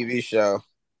fucking something. TV show.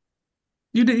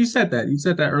 You did. You said that. You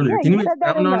said that earlier. Yeah, Can you you said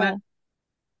that expound in on that the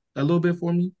a little bit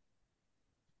for me?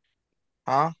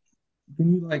 Huh?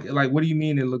 Can you like what do you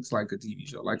mean it looks like a TV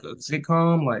show? Like a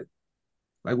sitcom?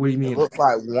 Like what do you It mean? looks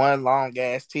like one long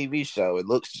ass TV show.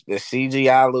 The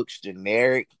CGI looks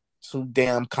generic, too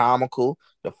damn comical.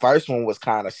 The first one was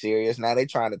kind of serious. Now they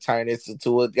trying to turn this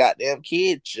into a goddamn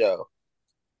kid show.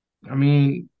 I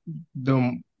mean,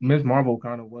 the Miss Marvel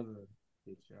kind of was a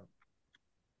kid show.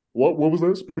 What was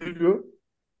that? Speak up.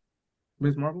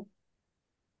 Miss Marvel?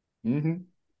 Mm-hmm.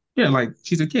 Yeah, like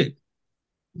she's a kid.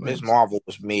 Like Miss Marvel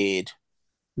was mid.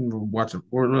 watch it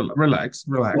or relax,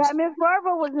 Yeah, relax. Miss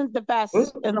Marvel wasn't the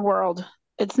best in the world.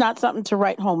 It's not something to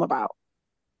write home about.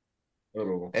 At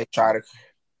all. They try to.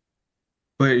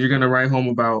 But you're gonna write home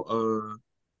about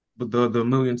the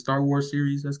million Star Wars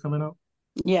series that's coming out.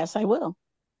 Yes, I will.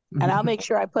 And I'll make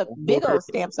sure I put Oh, big old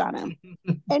stamps on them.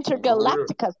 yeah.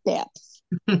 Intergalactica stamps.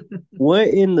 What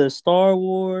in the Star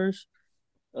Wars?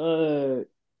 Uh,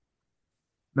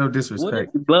 No what is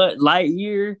disrespect. Blood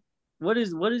Lightyear? What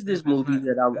is Yeah, this movie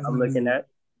that I'm not looking me. at?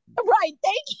 Right.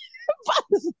 Thank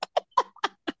you,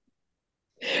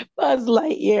 Buzz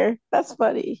Lightyear. That's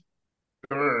funny.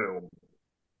 Damn.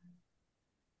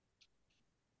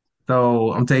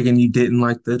 So I'm taking you didn't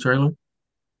like the trailer.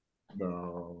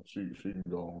 No, she can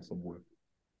go on somewhere.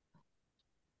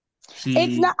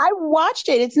 It's not, She, I watched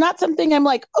it. It's not something I'm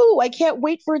like, oh, I can't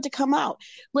wait for it to come out.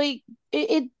 Like,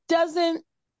 it doesn't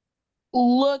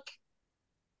look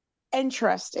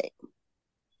interesting.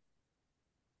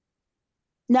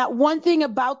 Not one thing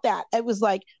about that. It was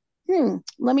like,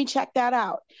 let me check that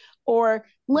out. Or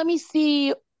let me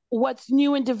see what's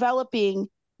new and developing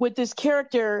with this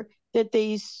character that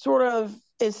they sort of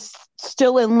is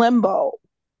still in limbo.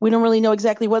 We don't really know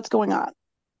exactly what's going on.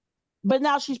 But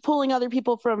now she's pulling other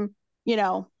people from, you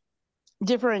know,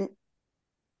 different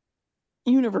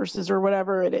universes or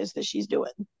whatever it is that she's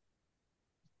doing.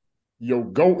 Your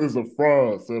goat is a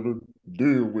fraud, Sevon.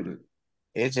 Deal with it.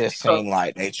 It just So seemed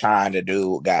like they trying to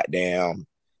do goddamn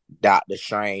Doctor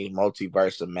Strange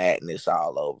multiverse of madness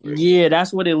all over yeah, again.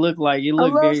 that's what it looked like. It A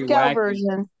looked little very scale wacky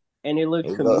version. and it looked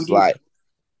It looks comedic. like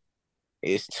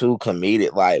it's too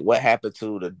comedic. Like, what happened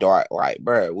to the dark? Like,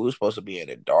 bro, we were supposed to be in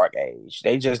the dark age.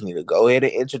 They just need to go ahead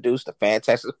and introduce the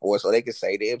Fantastic Four so they can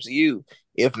say the MCU.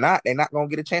 If not, they're not gonna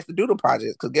get a chance to do the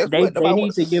project. Because guess They what? they Nobody need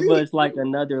wants to to give see it. us like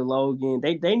another Logan.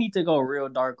 They need to go real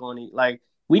dark on it. Like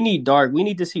we need dark. We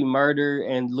need to see murder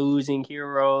and losing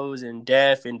heroes and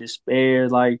death and despair.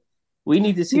 Like we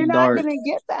need to see You're not dark. going to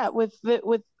get that with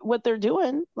what they're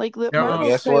doing. Like the yeah, But Marvel's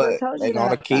guess trailer what? tells you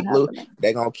that's not happening.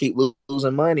 They're gonna keep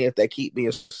losing money if they keep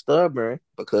being stubborn.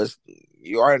 Because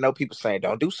you already know people saying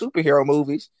don't do superhero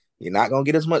movies. You're not gonna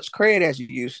get as much credit as you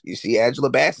used. You see, Angela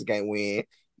Bassett can't win,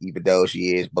 even though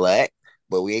she is black.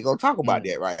 But we ain't gonna talk about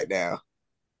that right now.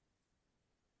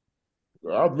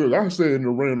 I said in the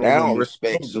rain They on don't them.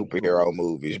 respect superhero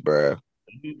movies, bro.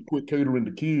 They need to quit catering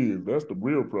to kids. That's the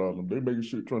real problem. They making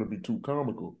shit trying to be too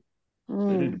comical.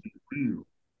 They need Mm. to be real.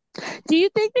 Do you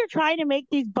think they're trying to make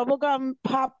these bubblegum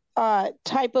pop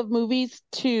type of movies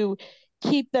to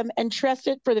keep them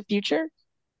interested for the future?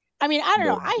 I mean, I don't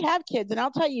know. No. I have kids, and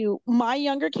I'll tell you, my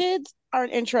younger kids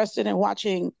aren't interested in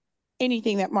watching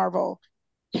anything that Marvel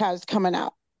has coming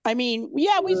out. I mean,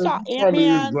 yeah, we saw It Ant probably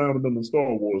is Man. drowning in the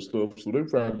Star Wars stuff, so they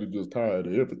probably just tired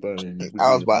of everything. If we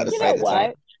I was being about to You honest, say know the same.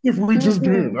 what? if we just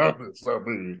being Mm-mm. honest, I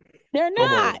mean, They're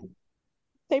come not. on,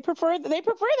 They prefer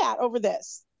that over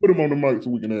this. put them on the mic so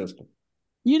we can ask them.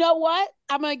 You know what?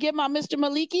 I'm gonna get my Mr.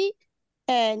 Maliki,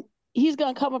 and he's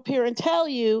gonna come up here and tell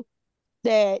you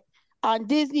that on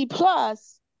Disney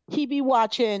Plus he be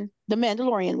watching The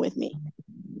Mandalorian with me.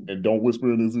 And don't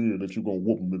whisper in his ear that you're gonna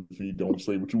whoop him if he don't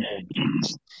say what you want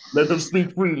to. Let him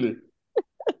speak freely.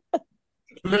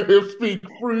 Let him speak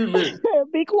freely.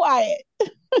 Be quiet.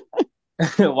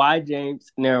 Why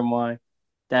James? Never mind.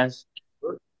 That's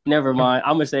never mind.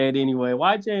 I'm gonna say it anyway.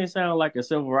 Why James sound like a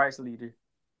civil rights leader?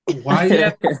 Why you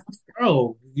have to,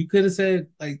 bro? You could have said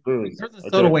like Because there's a I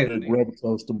subtle got way to that say it.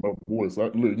 gravitas to my voice.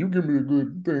 Look, you give me a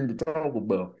good thing to talk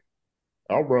about.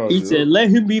 I'll rise He you said, up. "Let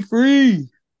him be free."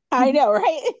 I know,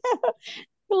 right?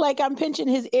 Like I'm pinching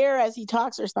his ear as he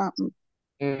talks or something.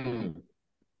 Mm.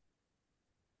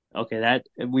 Okay, that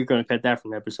we're gonna cut that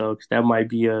from the episode because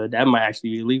that might actually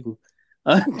be illegal.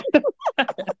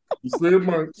 You said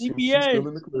Mike, so she's CPS, still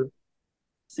in the clear.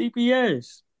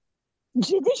 CPS.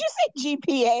 Did you say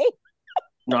GPA?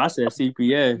 No, I said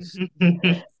CPS.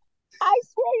 I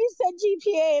swear you said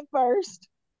GPA at first.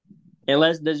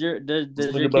 Unless does Think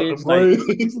your about the kids like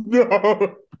braids.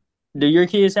 No. do your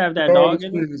kids have We that all dog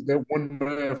in them? experienced that one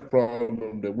math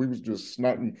problem that we was just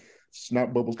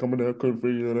snot bubbles coming out, couldn't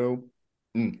figure it out.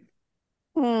 Mm.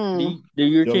 Hmm. Do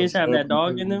your Yelling kids have that sadly.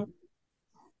 dog in them? What?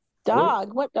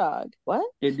 Dog? What dog? What?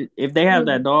 If they have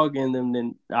that dog in them,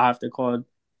 then I have to call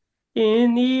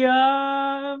in the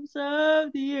arms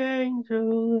of the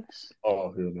angels.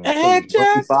 Oh, hell no. And Only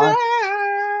just five,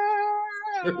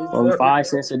 only Sorry. 5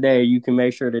 cents a day. You can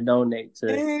make sure to donate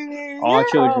to all Oh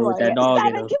children with my that god. dog in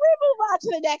Simon, them. can we move on to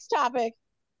the next topic?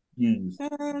 Jeez.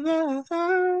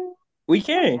 We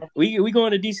can. We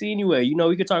going to DC anyway. You know,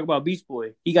 we could talk about Beast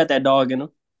Boy. He got that dog in him.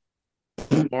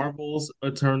 Marvel's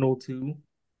Eternal 2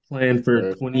 planned for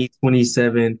That's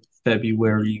 2027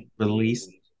 February release.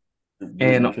 it will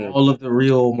And be all canceled. of the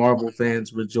real Marvel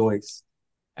fans rejoice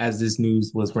as this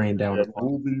news was rained down That upon.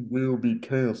 movie will be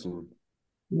canceled.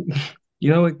 You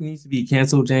know what needs to be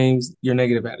canceled, James? Your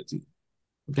negative attitude.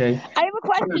 Okay. I have a I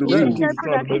question. think the Did they Ooh, attitude start is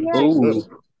trying to production make yet? jokes better.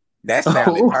 ooh, that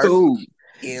sounded personal. ooh.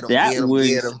 Get him, That get him, get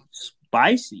was him.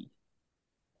 spicy.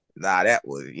 Nah, that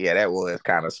was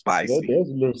kind of spicy. That's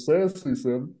a little sassy,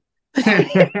 son.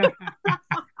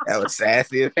 That was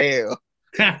sassy as hell.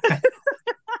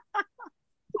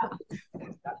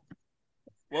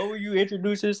 What were you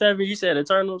introducing, Sevon? You said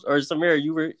Eternals, or Samira?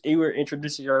 You were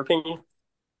introducing your opinion.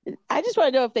 I just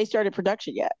want to know if they started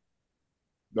production yet.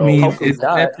 I No, mean, Hopefully it's it's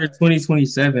not. set for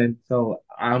 2027, so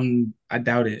I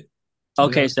doubt it. You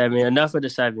Okay, know, Sevon. Enough of the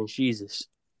seven. Jesus,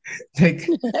 like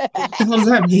what does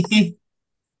that mean?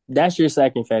 that's your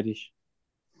second fetish.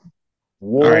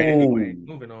 All right. whoa. Anyway,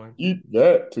 moving on. Eat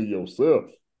that to yourself.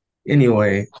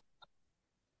 Anyway,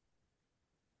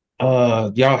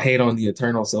 y'all hate on the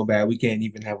Eternal so bad we can't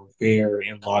even have a fair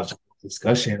and logical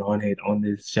discussion on it on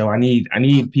this show. I need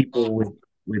people with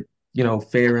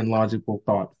fair and logical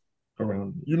thoughts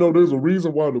around me. You know, there's a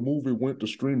reason why the movie went to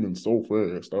streaming so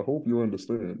fast. I hope you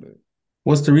understand that.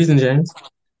 What's the reason, James?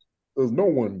 Because no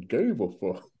one gave a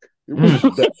fuck. It was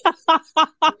Mm, bad.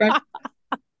 okay.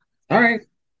 All right.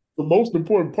 The most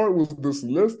important part was the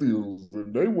Celestials,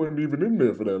 and they weren't even in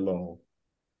there for that long.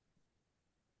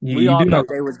 You We you all do know thought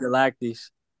they was Galactus.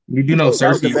 you do know That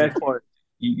was the Cersei best part.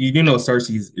 you do know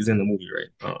Cersei is in the movie,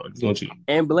 right? Don't you?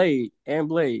 And Blade.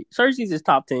 Cersei's is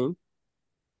top 10.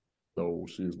 No,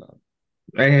 she's not.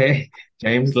 Hey,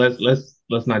 James,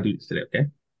 let's not do this today, okay?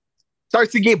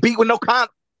 Starts to get beat with no con.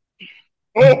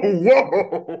 Oh,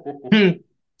 whoa!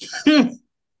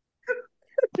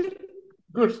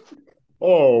 Good.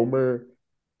 Oh, man.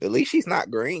 At least she's not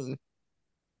green.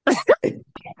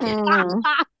 Mm.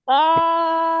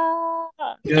 Ah!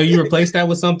 You replace that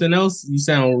with something else, you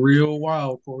sound real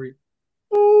wild, Corey.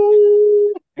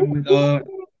 And with AI,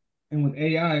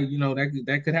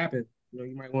 that could happen.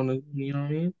 You might want to, you know what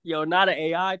I mean? Yo, not an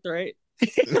AI threat.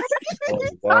 Oh,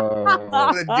 wow.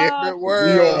 It's a different We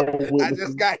world. all I just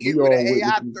witnesses. got We hit with an all AI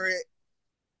witnesses. threat.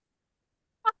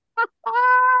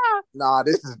 Nah,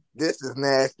 this is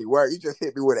nasty work. You just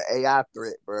hit me with an AI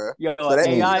threat, bro. Yo, So that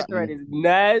means AI threat is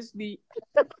nasty.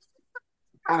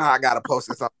 I gotta post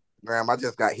this on Instagram. I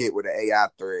just got hit with an AI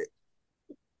threat.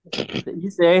 He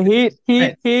said hit.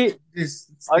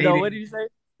 Just Oh no, stating what did he say?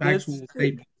 factual This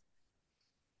statement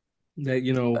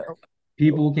that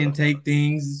people can take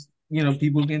things,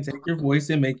 people can take your voice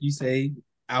and make you say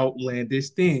outlandish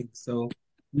things. So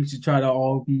we should try to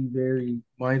all be very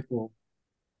mindful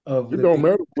of It the don't things.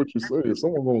 matter what you say. If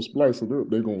someone gonna splice it up,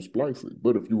 they're gonna splice it.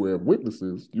 But if you have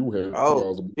witnesses, you have Oh,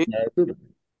 plausible shit. liability.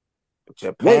 Wait a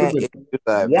Japan minute. issued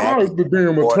a Why is evacuation the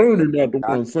damn order. attorney not the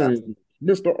one saying,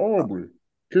 Mr. Aubrey,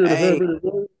 care to have Hey, any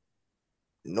word?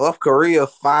 North Korea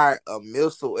fired a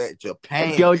missile at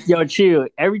Japan. yo, chill.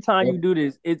 Every time you do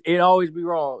this, it always be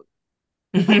wrong.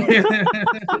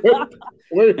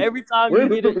 Wait, Every time wait a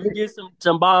minute. you get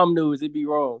some bomb news, it be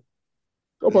wrong.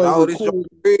 Somebody No, this is record.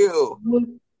 real.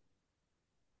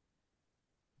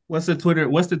 What's the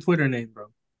Twitter name, bro?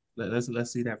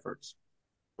 Let's see that first.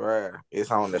 Bruh,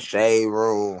 it's on the shade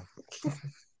room.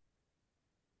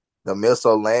 The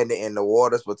missile landed in the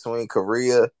waters between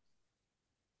Korea,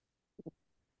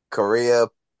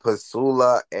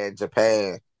 Peninsula, and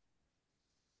Japan.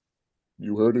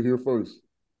 You heard it here first.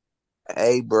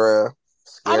 Hey, bruh.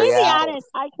 I'm Scary gonna be hours. honest.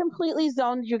 I completely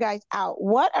zoned you guys out.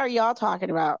 What are y'all talking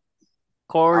about? I'm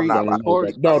Corey, not Don't about know to Corey,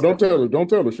 about. No, don't tell her. Don't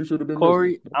tell her. She should have been listening.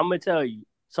 Corey, I'm gonna tell you.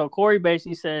 So Corey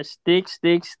basically says, "Stick,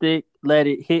 stick, stick. Let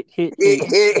it hit, hit, hit, hit."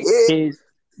 hit, hit. His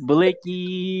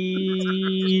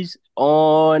blickies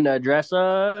on a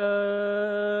dresser.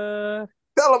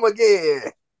 Tell him again.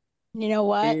 You know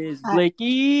what? His Next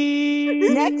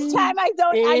time blickies I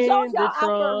zoned in the y'all out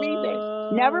for a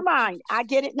reason. Never trunk. mind. I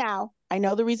get it now. I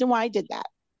know the reason why I did that.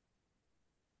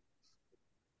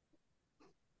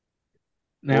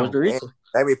 What was Now, the Man, reason?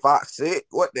 Jamie Foxx sick.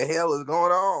 What the hell is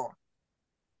going on?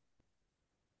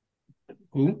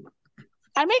 who?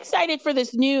 I'm excited for the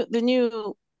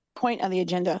new point on the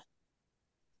agenda.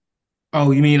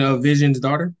 Oh, you mean Vision's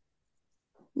daughter?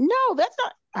 No, that's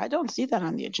not. I don't see that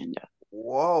on the agenda.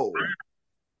 Whoa.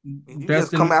 Did you That's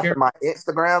just the come new after character. my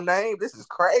Instagram name? This is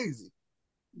crazy.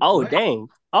 Oh What? dang!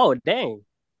 Oh dang!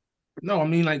 No, I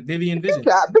mean like Vivian You Vision.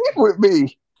 got beef with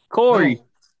me. Corey, No,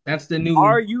 that's the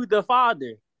are new. you the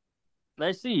father?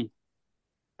 Let's see.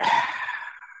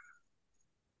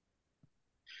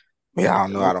 Yeah, I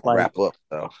don't know. I Looks don't like wrap up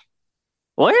though.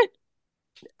 what?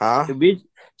 Huh? The bitch.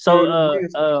 So,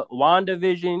 Yeah,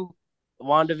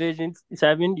 WandaVision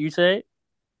 7. You said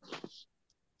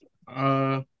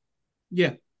Uh,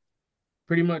 yeah,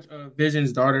 pretty much.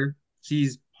 Vision's daughter.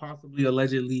 She's possibly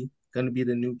allegedly gonna be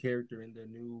the new character in the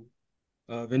new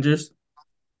Avengers.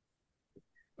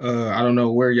 I don't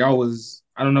know where y'all was.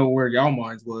 I don't know where y'all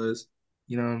minds was.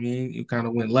 You know what I mean? It kind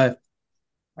of went left,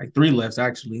 like three lefts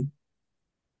actually.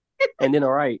 and then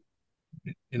all right.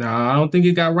 You know, I don't think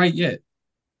it got right yet.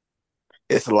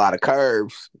 It's a lot of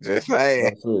curves. Just saying. I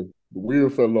said the wheel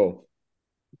fell off.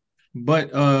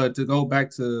 But to go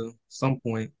back to some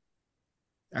point,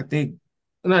 I think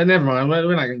no, never mind.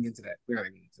 We're not gonna get into that. We're not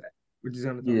gonna get into that. We're just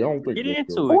gonna Yeah, I talk don't think Get your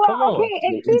into it. Well, Come on. okay,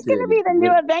 if your she's intel gonna was be the new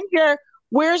correct. Avenger,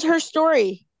 where's her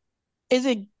story? Is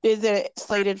it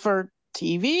slated for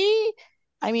TV?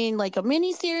 I mean, like a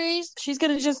mini series? She's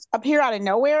gonna just appear out of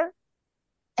nowhere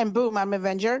and boom, I'm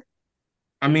Avenger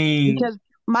I mean, because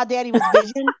my daddy was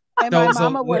Vision and my so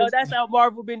mama Yo, was that's how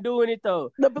Marvel been doing it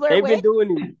though. the Blair They've been Witch.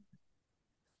 doing it.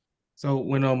 so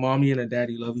when a mommy and a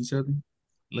daddy love each other,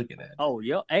 look at Oh,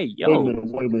 yo, hey, Wait a yo. minute.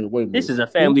 Wait a minute. Wait a This minute. is a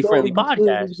Who family daughter friendly you said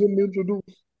podcast. was getting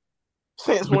introduced?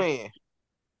 Since when?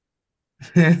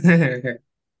 that.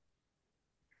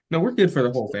 No, we're good for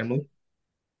the whole family.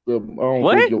 I don't think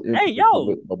What? your Hey, intel was yo.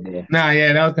 correct, my boy. Nah,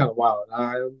 yeah, that was kind of wild.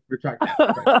 I retract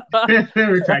that.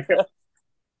 Retract that.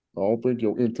 I don't think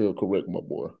your intel correct, my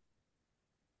boy.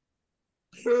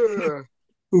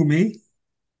 Who me?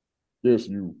 Yes,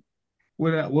 you.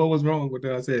 What was wrong with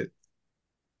what I said?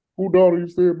 Who daughter you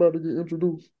said about to get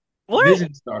introduced? What?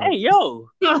 Vision starter. Hey, yo.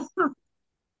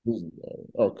 This is,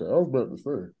 okay, I was about to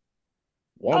say.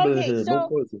 Wanda ain't Okay, had no so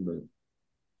parts in that.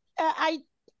 I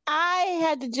I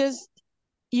had to just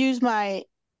use my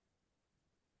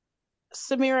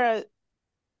Samira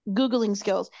Googling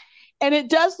skills. And it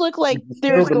does look like You can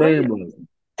spell there's the going to name right.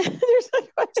 there's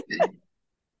like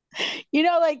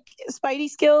like Spidey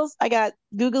skills. I got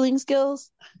Googling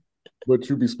skills. But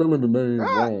you be spelling the name God,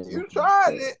 wrong. you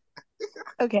tried it.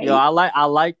 Yo, Okay. I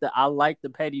like the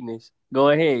pettiness. Go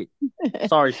ahead.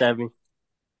 Sorry, Sevon.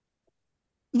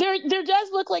 There does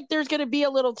look like there's going to be a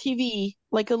little TV,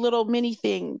 like a little mini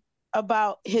thing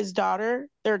about his daughter,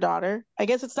 their daughter. I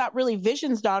guess it's not really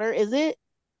Vision's daughter, is it?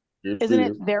 It Isn't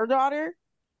it is. their daughter?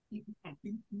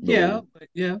 Yeah, No, but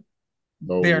yeah,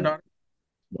 their no, daughter.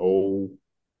 no.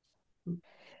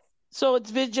 So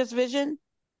it's just Vision?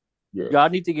 Yes. Y'all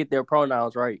need to get their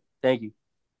pronouns right. Thank you.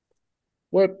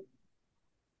 What?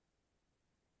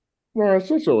 Nah,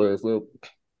 shut your ass up.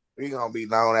 We're gonna be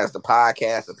known as the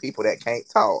podcast of people that can't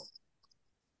talk.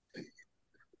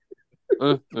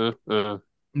 Mm.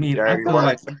 I mean, I Dirty feel work.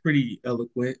 like I'm pretty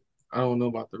eloquent. I don't know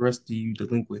about the rest of you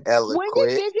delinquents. When did Eloquent.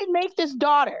 Vision make this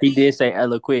daughter? He did say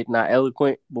eloquent, not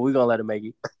eloquent, but we're gonna let him make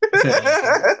it. I said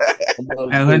eloquent. I'm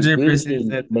about to say 100% Vision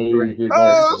said that made correct. his Oh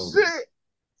offspring. shit.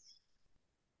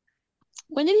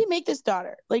 When did he make this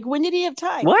daughter? Like when did he have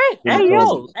time? What? In the Hey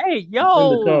comments. In the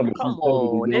yo, comments, come he's one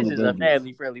of the on. young This is a Avengers.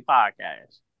 family friendly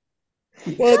podcast.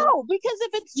 What? No, because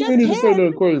if it's You ain't just need to say him,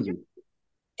 nothing crazy.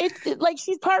 it's like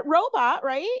she's part robot,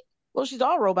 right? Well, she's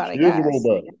all robot, I She is a guess.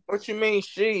 robot. What you mean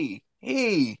she?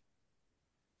 He.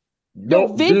 No,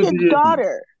 No, Vision's Vivian,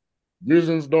 daughter.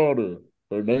 Vision's daughter.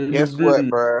 Her name is Guess what,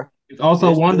 Vivian. bruh? It's also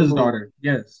Yes, Wanda's dude. daughter.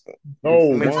 Yes. No, Yes.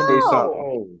 Let me tell you Wanda's something. No,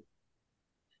 no.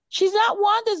 she's not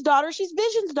Wanda's daughter. She's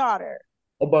Vision's daughter.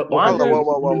 Okay, Hold on, Wanda, whoa,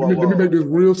 whoa, whoa, whoa, let me make whoa. this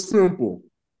real simple.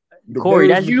 The Corey,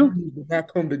 birds that's and the you? bees did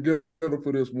not come together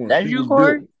for this one. That's She you, was built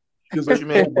Corey? as What a you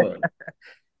mean? robot.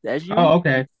 That's you? Oh,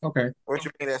 okay. Okay. What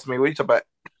you mean that's me? What you talking about?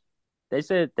 They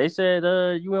said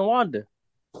you and Wanda.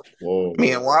 Whoa.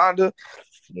 Me and Wanda?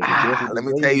 Yeah, the death of the Let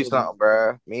me tell you Raven. something,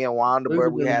 bro. Me and Wanda, bro,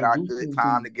 Raven we got had our introduced good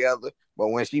time into. together. But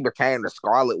when she became the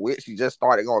Scarlet Witch, she just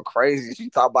started going crazy. She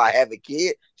talked about having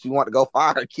kids. She wanted to go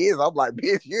find her kids. I'm like,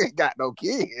 bitch, you ain't got no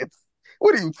kids.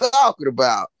 What are you talking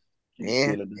about? She was Man,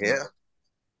 killing them. yeah.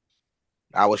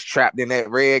 I was trapped in that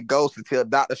red ghost until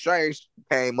Doctor Strange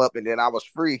came up, and then I was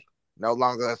free. No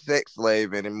longer a sex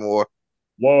slave anymore.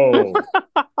 Whoa.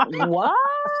 What?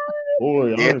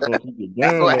 Boy, I Yeah, ain't thought you get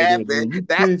that's down what like that, happened. man. You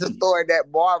That's the kinky. story that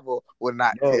Marvel will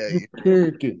not No, tell you you.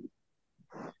 kinky.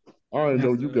 I didn't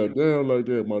know That's you got down like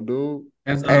that, my dude.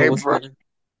 that's Hey, what's bro.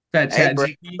 that Hey, chat bro.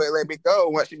 GP? But let me go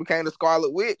once she became the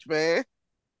Scarlet Witch, man.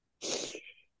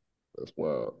 That's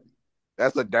wild.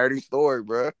 That's a dirty story,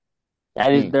 bro.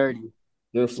 That is Mm, dirty.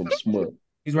 there's some smut.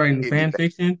 He's writing It be fan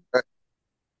fiction.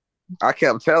 I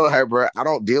kept telling her, bro, I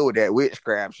don't deal with that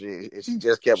witchcraft shit. And she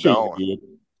just kept Shit, going. kid.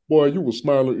 Boy, you was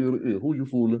smiling ear to ear. Who you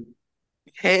fooling?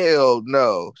 Hell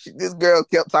no. This girl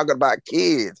kept talking about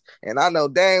kids. And I know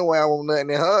dang well I want nothing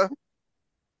in her.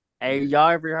 Hey, y'all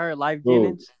ever heard Life Bro,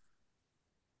 Jennings?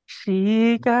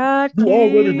 She got you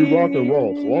already be rocking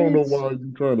raw, so I don't know kids. why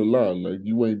you trying to lie. Like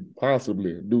you ain't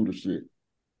possibly do the shit.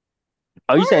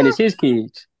 Oh, you saying it's his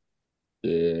kids?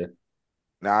 Yeah.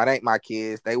 Nah, it ain't my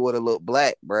kids. They would have looked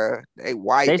black, bro. They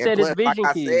white. They And said it's plus, like Vision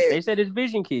I kids. said, They said it's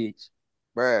Vision kids.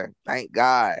 bro, thank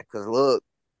God. Because look,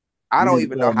 I You don't need to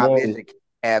even know call how Marvel. Vision can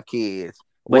have kids.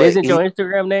 But But isn't your he,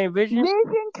 Instagram name Vision?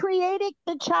 Vision created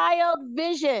the child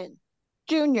Vision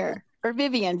Junior or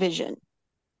Vivian Vision.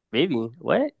 Vivian,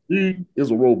 what? She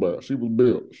is a robot. She was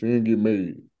built. She didn't get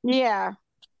made. Yeah.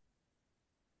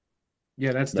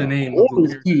 Yeah, that's the Now, name of the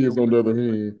Corey's character. kids, on the other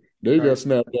hand, they got Right.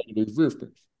 snapped out of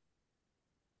existence.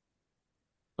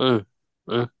 Mm,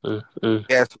 mm.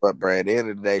 guess what, bro? At the end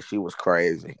of the day, she was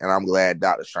crazy. And I'm glad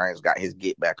Doctor Strange got his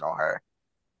get back on her.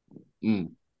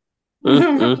 Mm.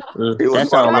 It was That one of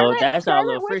sound my, low. Scarlet That sound a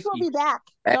little Scarlet Witch will frisky. be back.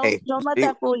 hey, Don't let she,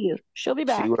 that fool you. She'll be she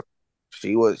back.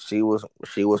 was,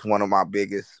 she was one of my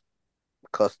biggest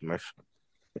customers.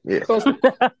 Yeah. Customer.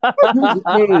 You was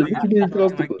a man. What you You mean,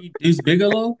 talking like customer? he Deuce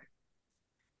Bigelow?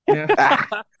 Yeah.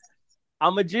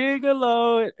 I'm a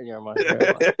gigolo. Never mind.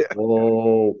 Never mind.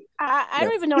 Oh, I don't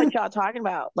Yes. even know what y'all talking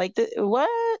about. Like what?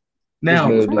 this Now,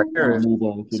 man needs to Samira, move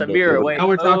on to the next Samira, subject. now wait,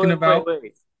 we're wait, talking wait, wait, about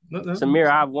wait. no, no. Samira,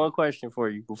 I have one question for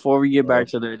you before we get Uh, back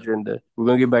to the agenda. We're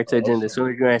gonna get back to the agenda as sorry.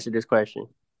 soon as you answer this question.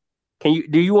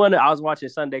 Do you want to? I was watching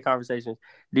Sunday Conversations.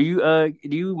 Do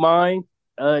you mind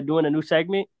doing a new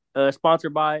segment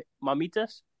sponsored by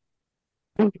Mamitas?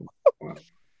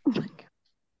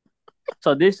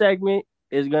 So this segment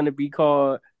is gonna be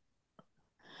called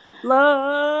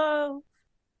Love.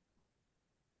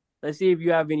 Let's see if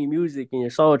you have any music in your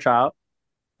soul child.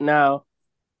 Now,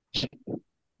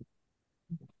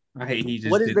 I hate he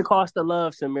what just is did. the cost of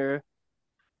love, Samira?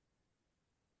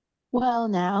 Well,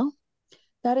 now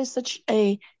that is such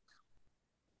a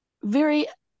very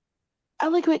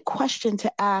eloquent question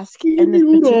to ask in this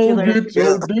You don't particular. get Yeah,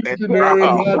 your and dictionary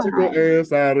strong. Oh, logical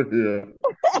ass out of here.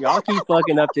 y'all keep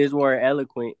fucking up this word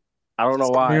eloquent. I don't know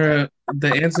why. Samira,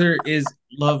 the answer is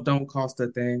love don't cost a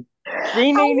thing.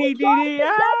 Ding I ding was ding ding trying ding. to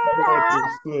say I'm about to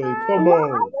Ah! say, come well,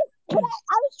 on. I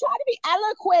was trying to be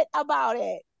eloquent about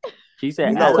it. She said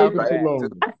You You was know what's taking eloquent. too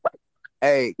crazy too? long.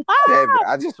 Hey, Sevon,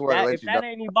 Ah! I just want to That let if you know, that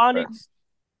ain't bro, ebonics,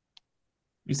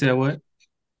 You said what?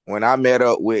 when I met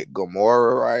up with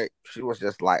Gamora, right? She was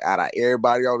just like, out of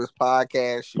everybody on this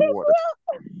podcast, she wanted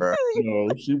to, bro.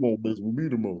 No, she won't mess with me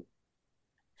no more.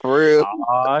 For real.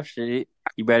 oh shit.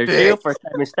 You better chill Shit. for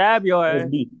time and stab your That's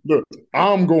ass. me. Look,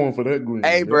 I'm going for that Hey,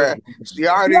 green. bro, she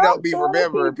already No, don't be fantasy.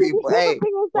 remembering Did you people. give it Hey, to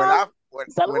yourself?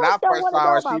 Some of when us I don't first want to saw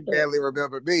know her, she about this. barely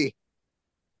remembered me.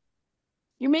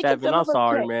 You're making Sevon, some I'm of us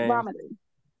sorry, sick, man. vomiting.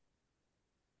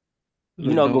 You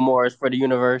Look, know don't. Gamora is for the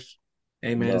universe.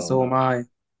 Hey man, so No. am I.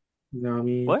 You know what I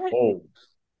mean? What? Oh,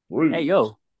 Hey freak.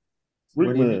 yo. Freak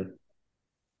What do you mean? man.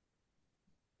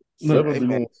 Look, Seven Hey, be man.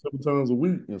 going 7 times a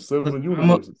week in look, 7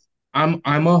 universes. I'm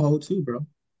a hoe too, bro.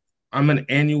 I'm an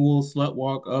annual slut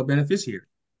walk beneficiary.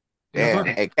 How Damn.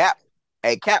 about it?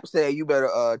 Hey, Cap said you better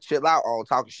chill out on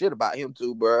talking shit about him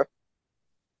too, bro.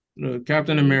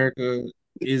 Captain Mm. America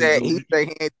He is said he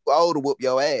ain't too old to whoop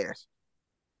your ass.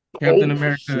 Captain Oh,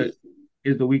 America shit.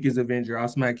 is the weakest Avenger. I'll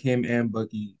smack him and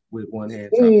Bucky with one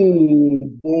hand. Top. Oh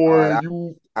All boy, right,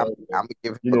 you. I'm gonna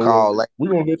give him You a know what? call later.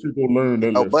 We're gonna let you go learn You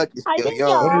that know, lesson. Bucky's I still think y'all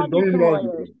young. all need Don't some even argue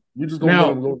lawyers. with him. We're just gonna let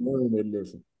Now, him go learn that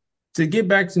lesson. to get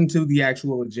back into the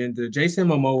actual agenda, Jason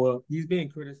Momoa, he's being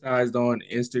criticized on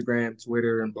Instagram,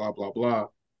 Twitter, and blah blah blah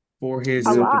for his A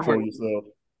Will, lot. support. control yourself.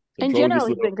 In Control general,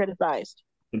 he's yourself. been criticized.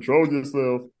 Control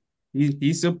yourself.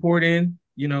 He's supporting,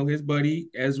 his buddy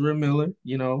Ezra Miller.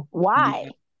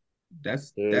 Why?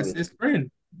 That's his friend.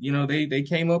 They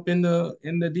came up in the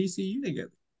DCU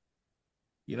together.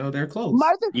 They're close.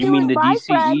 Martha You mean Stewart's the my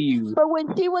friend, DCEU? but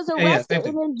when she was Yeah, yeah, arrested same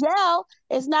and thing. in jail,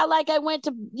 it's not like I went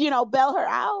to, bail her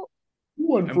out. You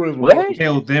wasn't I mean, friends with Martha. What?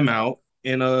 bailed them out,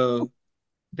 and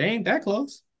they ain't that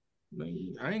close.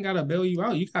 I ain't gotta bail you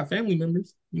out. You got family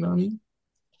members. You know what I mean?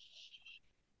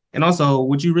 And also,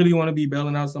 would you really want to be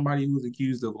bailing out somebody who's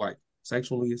accused of like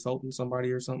sexually assaulting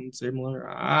somebody or something similar?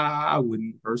 I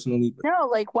wouldn't personally, but No,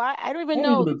 like why? I don't even I ain't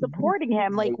know even supporting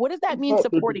him. Like, like, what does that mean stop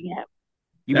thinking. supporting him?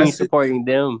 You mean that's it, supporting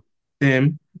them?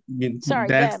 them. Sorry,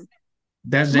 That's them.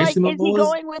 that's Like, Jason is he Momoa's.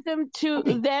 going with them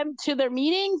to their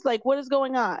meetings? Like, what is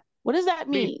going on? What does that I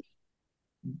mean, mean?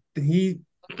 he,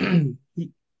 he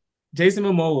Jason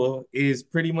Momoa is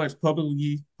pretty much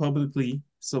publicly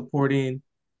supporting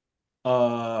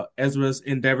Ezra's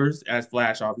endeavors as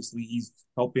Flash. Obviously, he's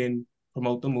helping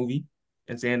promote the movie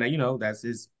and saying that that's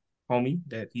his homie,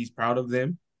 that he's proud of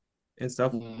them and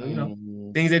stuff.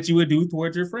 Mm, Things that you would do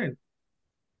towards your friend.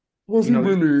 was he He's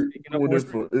really sticking up doing for his it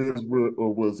friend. for Ezra,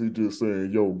 or was he just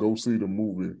saying, "Yo, go see the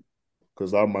movie,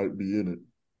 because I might be in it,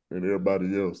 and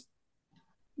everybody else"?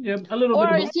 Yeah, a little bit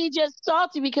Or of is both. he just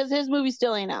salty because his movie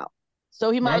still ain't out?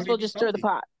 So he Why might would as he well be just stir the salty?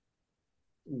 pot.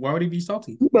 Why would he be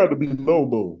salty? He about to be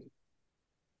Lobo.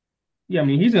 Yeah, I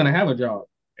mean he's gonna have a job.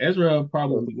 Ezra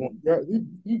probably won't. Yeah,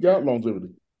 he got longevity.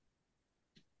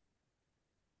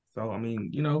 So I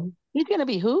mean, He's gonna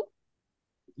be who?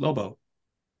 Lobo.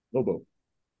 Lobo.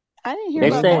 I didn't hear When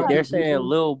They're they about saying watch that. they're his saying video,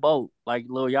 Lil Boat, like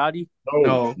Lil Yachty.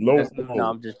 no, No, that's not. No, Lobo.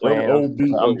 I'm just playing. I'm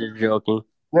Lobo. just joking.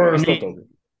 Ryan, I stop mean, talking.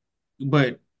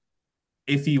 but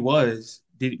if he was,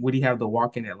 would he have the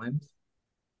walk in Atlantis?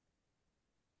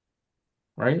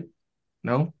 Right?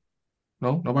 No,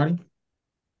 no, nobody.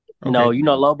 No, Okay,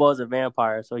 Lobo's a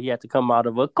vampire, so he had to come out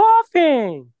of a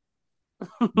coffin.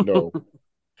 No.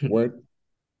 What?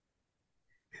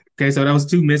 okay. So that was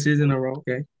two misses in a row.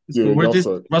 Okay, it's Yeah, cool. We're y'all just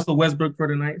suck. Russell Westbrook for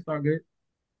the night. It's all good.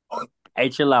 Hey,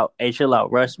 chill out. Hey, chill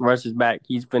out. Russ is back.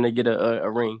 He's finna get a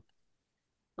ring.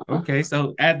 Okay,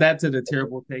 so add that to the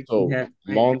terrible takes we So had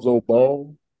tonight. Lonzo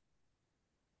Ball,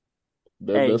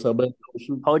 that's Hey, how bad you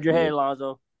shoot. hold your Yeah. head,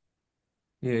 Lonzo.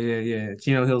 Yeah, yeah, yeah.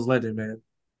 Chino Hill's legend, man.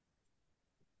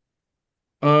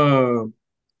 Uh,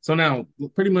 so now,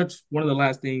 pretty much one of the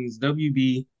last things,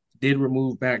 WB did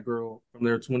remove Batgirl from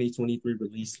their 2023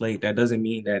 release slate. That doesn't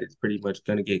mean that it's pretty much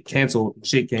gonna get canceled.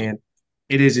 Shit can.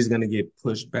 It is just gonna get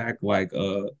pushed back like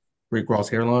Rick Ross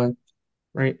hairline,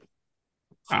 right?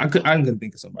 I couldn't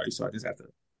think of somebody, so I just have to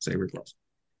say Rick Ross.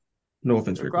 No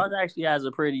offense, Rick Rick Ross. Ross actually has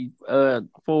a pretty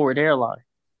forward hairline.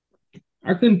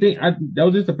 I couldn't think. That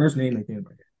was just the first name that came to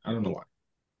my head. I don't know why.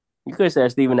 You could say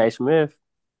Stephen A. Smith,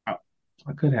 I,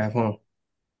 I could have, huh?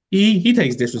 He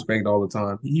takes disrespect all the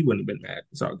time. He wouldn't have been mad.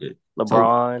 It's all good. So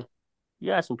LeBron. You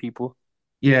got some people.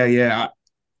 yeah, yeah.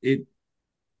 It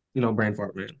brain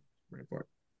fart, man. Brain fart.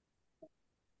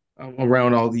 I'm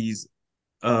around all these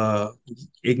uh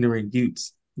ignorant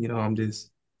dudes. I'm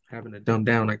just having to dumb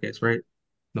down, I guess, right?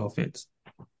 No offense.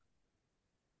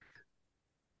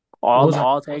 What was I?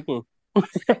 All taken. All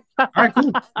right,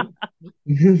 cool.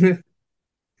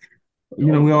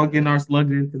 Y'all We all take getting our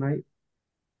slugs in tonight.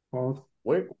 Pause.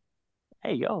 Wait.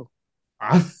 Hey yo,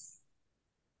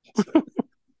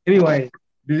 Anyway,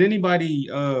 does anybody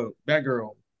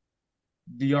Batgirl?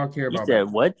 Do y'all care you about said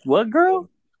Batgirl? what? What girl?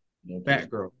 Okay.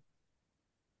 Batgirl.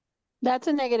 That's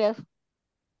a negative.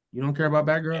 You don't care about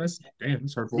Batgirl?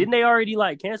 That's hurtful. Didn't they already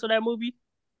like cancel that movie?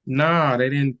 Nah, they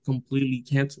didn't completely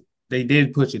cancel. They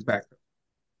did push it back.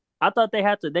 I thought they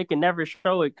had to. They can never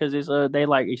show it because it's they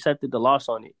like accepted the loss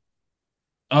on it.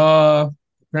 Uh,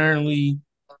 Apparently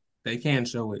they can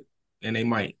show it, and they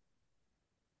might,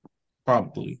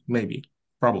 probably, maybe,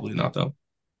 probably not though.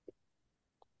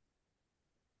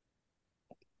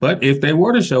 But if they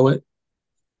were to show it,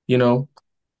 you know,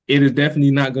 it is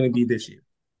definitely not going to be this year,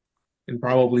 and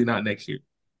probably not next year.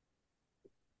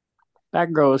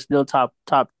 That girl is still top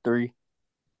three.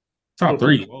 Top For who?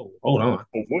 three. Whoa, hold on.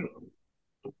 For what?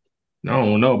 I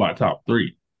don't know about top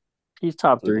three. She's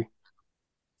top For, three.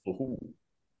 for who?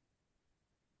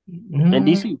 And Mm.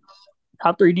 DC,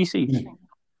 top three DC.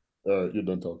 All right, you're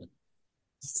done talking.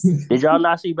 Did y'all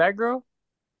not see Batgirl?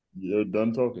 Yeah,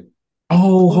 done talking.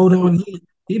 Oh, hold on.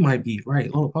 He might be right.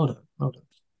 Oh, hold up,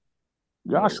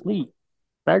 Y'all sleep.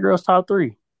 That girl's top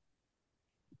 3.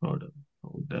 hold up,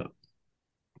 hold up.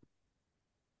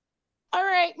 All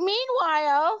right.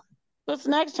 Meanwhile, what's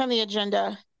next on the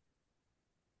agenda?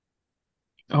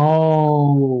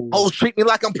 Oh, Oh, treat me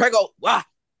like I'm prego. Wow.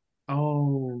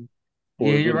 oh. For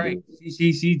Yeah, a you're good right. bit.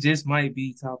 She just might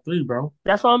be top three, bro.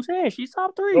 That's what I'm saying. She's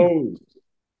top 3. Oh,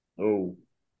 oh, All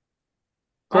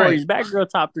Corey, right. is Batgirl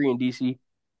top 3 in DC?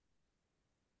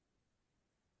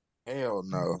 Hell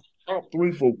no. top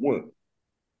three for what?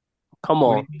 Come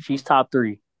What do on. you mean? She's top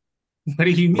 3. What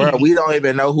do you Bro, mean? we don't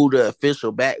even know who the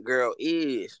official Batgirl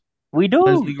is. We do.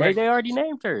 Leslie They Grace. already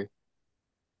named her.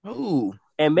 Who?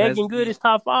 And Megan Good Leslie is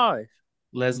top 5.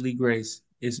 Leslie Grace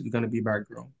is gonna be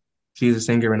Batgirl. She's a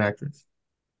singer and actress.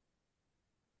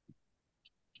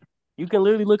 You can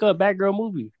literally look up Batgirl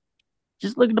movie.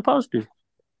 Just look at the poster.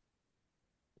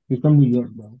 She's from New York,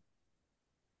 bro.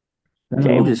 That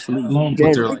James alone, is sleep. alone puts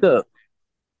James, her wake like up.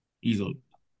 easily.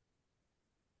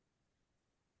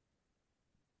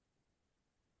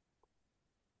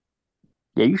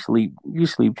 Yeah, you sleep. You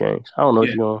sleep, James. I don't know what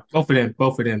Yeah, you're doing. both of them,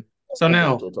 both of them. So I'm about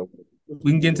now to talk about it.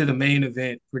 we can get into the main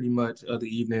event pretty much of the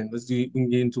evening. We can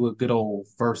get into a good old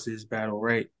versus battle,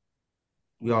 right?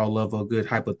 We all love a good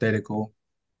hypothetical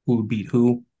who beat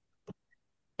who.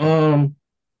 Um,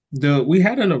 we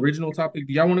had an original topic.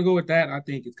 Do y'all want to go with that? I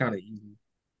think it's kind of easy.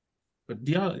 But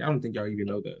do y'all? I don't think y'all even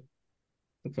know the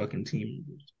fucking team.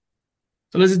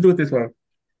 So let's just do it this way.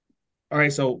 All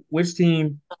right. So which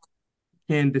team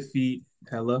can defeat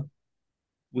Hela?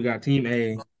 We got Team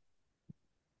A: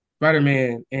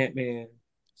 Spider-Man, Ant-Man,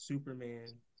 Superman,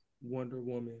 Wonder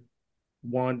Woman,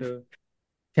 Wanda,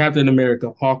 Captain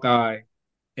America, Hawkeye,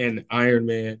 and Iron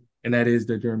Man. And that is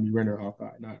the Jeremy Renner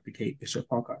Hawkeye, not the Kate Bishop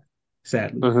Hawkeye.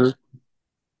 Sadly. Mm-hmm.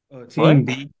 What? Team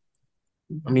B.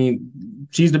 I mean,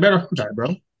 she's the better Hawkeye,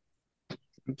 bro.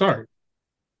 I'm sorry.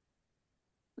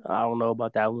 I don't know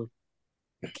about that one.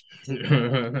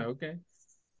 Okay.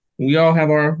 We all have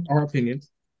our opinions.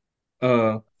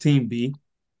 Team B,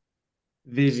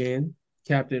 Vision,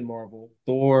 Captain Marvel,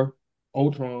 Thor,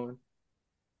 Ultron,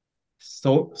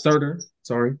 Surtur,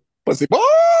 sorry, Pussy boy.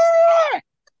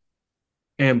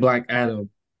 and Black Adam.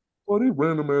 Well, these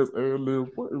random ass ad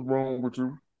libs. What is wrong with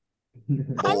you?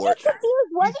 I'm Bored. just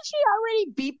confused. Wasn't she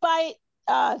already beat by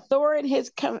Thor and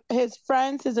his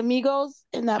friends, his amigos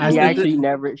in that I She still, movie? actually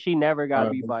never. She never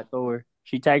got beat by Thor.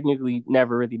 She technically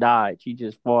never really died. She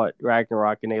just fought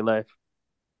Ragnarok and they left.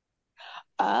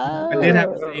 I did have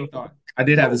the Oh. same thought. I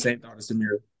did have the Oh, same thought as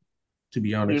Samira, to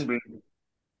be honest. Jimmy.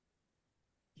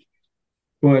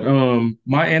 But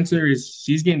my answer is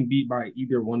she's getting beat by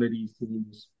either one of these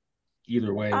teams,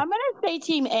 either way. I'm gonna say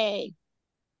Team A.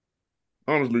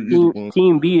 Honestly, either Team one.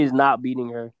 Team B is not beating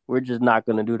her. We're just not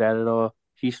gonna do that at all.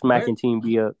 She's What? smacking Team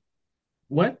B up.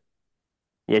 What?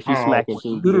 Yeah, she's Oh, smacking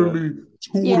Team B up. Literally,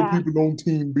 two of the Yeah. people on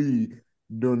Team B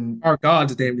done. our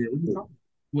gods, damn near. What are you talking?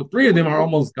 Well, three of them are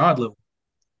almost god level.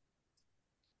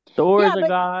 Thor Yeah, is a but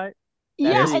god.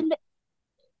 That's yeah, Yes. it. and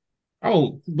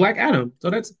Oh, Black Adam. So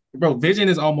that's bro. Vision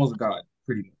is almost God,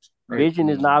 pretty much, right? Vision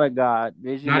is not a god.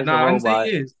 Vision Not, is a not. I didn't say he robot.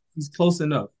 is. He's close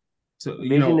enough. So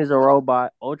Vision is a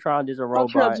robot. Ultron is a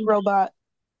Ultra's robot. a robot.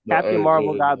 Captain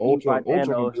Marvel got beat by Ultron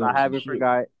Thanos. be I on some haven't shit.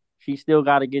 forgot. She still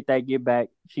got to get that get back.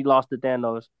 She lost to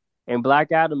Thanos. And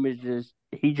Black Adam is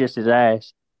just his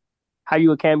ass. How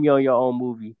you a cameo in your own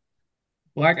movie?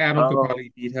 Black Adam could Um,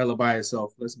 probably beat Hella by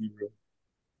itself. Let's be real.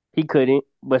 he couldn't.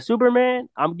 But Superman,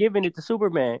 I'm giving it to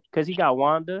Superman because he got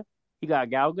Wanda, he got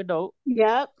Gal Gadot.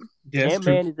 Yep. Yes, Ant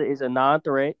true. Man is a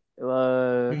non-threat.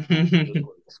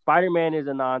 Spider Man is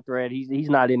a non-threat. He's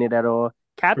not in it at all.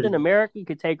 Pretty Captain much. America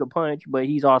could take a punch, but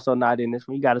he's also not in this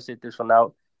one. You got to sit this one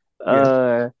out. Yes.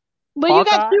 Uh, But you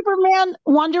got Hawkeye. Superman,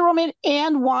 Wonder Woman,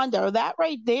 and Wanda. That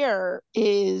right there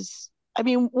is, I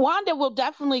mean, Wanda will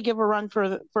definitely give a run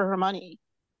for her money.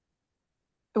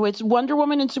 With Wonder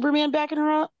Woman and Superman backing her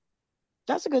up,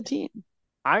 that's a good team.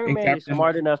 Iron And Man is Captain,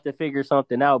 smart enough to figure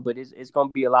something out, but it's gonna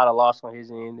be a lot of loss on his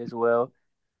end as well.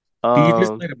 he can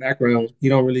just Um, play the background. You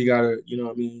don't really gotta, you know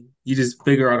what I mean? You just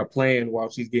figure out a plan while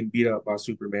she's getting beat up by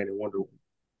Superman and Wonder Woman.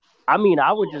 I mean,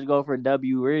 I would just go for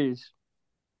W Riz.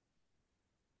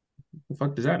 What the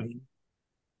fuck does that mean?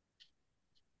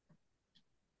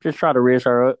 Just try to Riz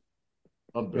her up.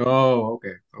 I'm done. Oh,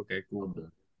 okay. Okay, cool. I'm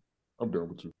done. I'm done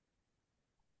with you.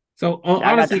 So I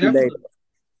got honestly, you later.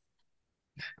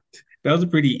 that was a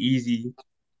pretty easy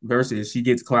versus. She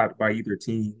gets clapped by either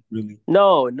team, really.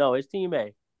 No, it's Team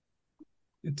A.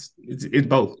 It's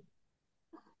both.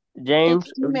 It's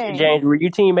James, Team A. James, were you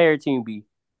Team A or Team B?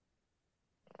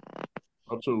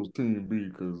 I chose Team B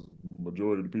because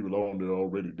majority of the people on there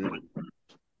already did it.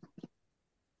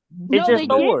 It's No, just they Yeah.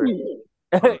 Thor.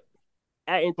 didn't.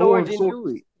 And Thor Thor and didn't do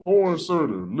it. Thor and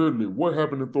Surtur, literally, what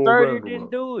happened in Thor Surtur didn't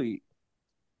Ragnarok? do it.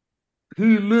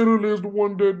 He literally is the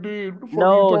one that did. What the fuck are you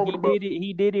No, talking he about? did it.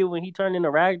 He did it when he turned into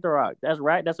Ragnarok. That's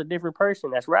right. That's a different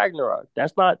person. That's Ragnarok.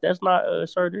 That's not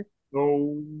Surtur.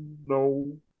 No,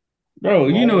 no, Bro,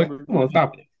 you know it. wrong. Come on,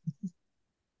 stop it.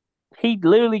 He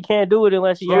literally can't do it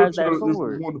unless he has that Surtur is the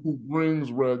sword. one who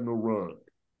brings Ragnarok.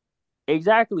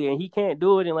 Exactly, and he can't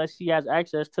do it unless he has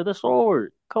access to the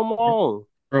sword. Come on,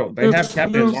 Bro, they have It's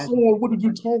Captain his Marvel. sword. What are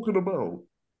you talking about?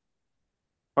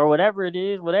 or whatever it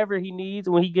is, whatever he needs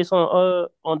when he gets on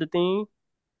the thing.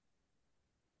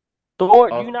 Thor,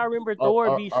 do I you not remember I, Thor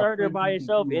I, be I Surtur think by you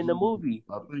himself in the confusing. movie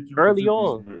I think you early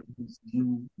on? confusing the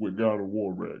MCU with God of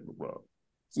War Ragnarok.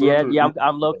 Yeah, Surtur yeah, is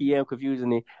I'm low key am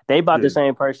confusing it. They about the yeah.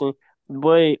 same person,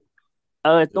 but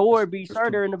Thor be It's two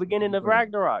Surtur in the beginning of things.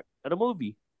 Ragnarok of the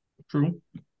movie, True.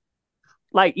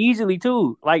 like easily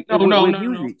too, like No, with, no, with no, no,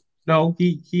 no. music. No,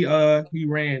 he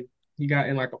ran. He got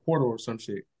in like a portal or some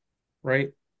shit, right?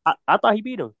 I thought he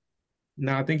beat him.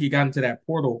 Now I think he got into that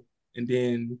portal and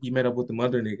then he met up with the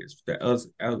mother niggas, the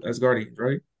Asgardians,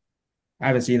 right? I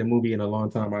haven't seen the movie in a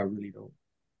long time. I really don't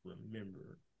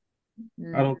remember.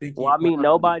 I don't think Well, he I went. mean,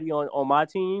 nobody on my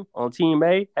team, on Team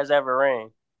A, has ever ran.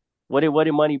 What did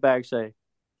Moneybag say?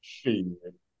 Shit.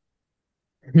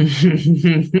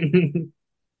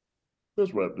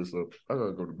 Let's wrap this up. I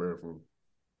gotta go to the bathroom.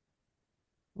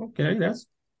 Okay, that's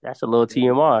That's a little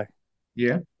TMI.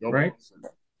 yeah, Y'all right. want to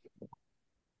say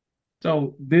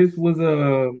So this was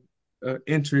a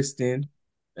interesting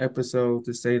episode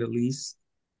to say the least.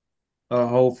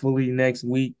 Hopefully next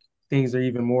week things are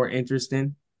even more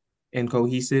interesting and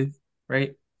cohesive,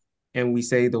 right? And we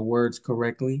say the words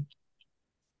correctly.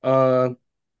 Uh,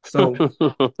 so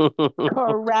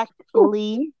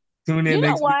Correctly. tune in You know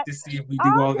next week what? to see if we do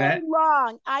All all day that.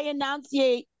 long, I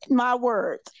enunciate my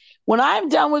words. When I'm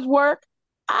done with work,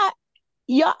 I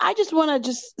yeah, I just want to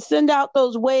just send out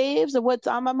those waves of what's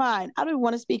on my mind. I don't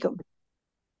want to speak them.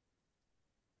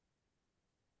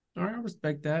 All right, I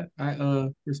respect that. I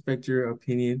respect your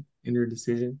opinion and your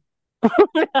decision,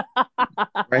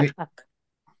 right?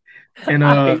 And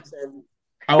I hate Sammy.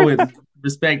 I would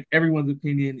respect everyone's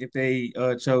opinion if they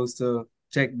chose to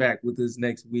check back with us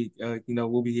next week.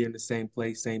 We'll be here in the same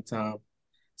place, same time,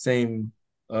 same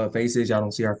faces. Y'all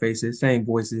don't see our faces, same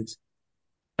voices,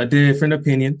 different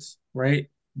opinions, right?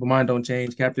 But mine don't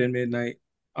change. Captain Midnight.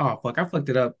 Oh fuck, I fucked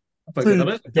it up. I fucked it up. Team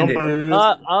Let's end it.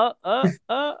 Dumbass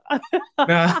Uh.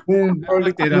 Nah, Moon I Knight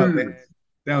fucked it up, Team. man.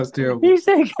 That was terrible. He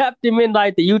said Captain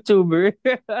Midnight, the YouTuber.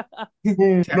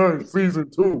 Moon Captain Knight Season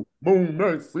 2. Moon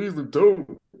Knight Season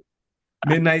 2.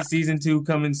 Midnight season 2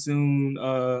 coming soon.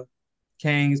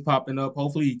 Kang's popping up.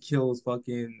 Hopefully he kills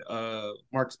fucking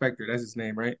Mark Spector. That's his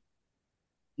name, right?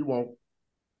 You won't.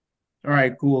 All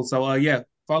right, cool. So yeah,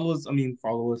 follow us.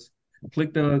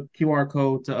 Click the QR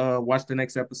code to watch the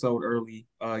next episode early.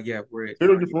 Yeah, we're it. Tell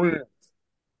your friends.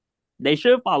 They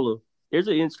should follow. There's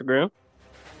an Instagram.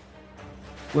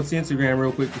 What's the Instagram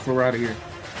real quick before we're out of here?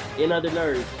 In other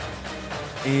nerds.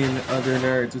 In other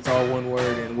nerds, it's all one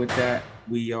word, and with that,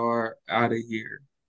 we are out of here.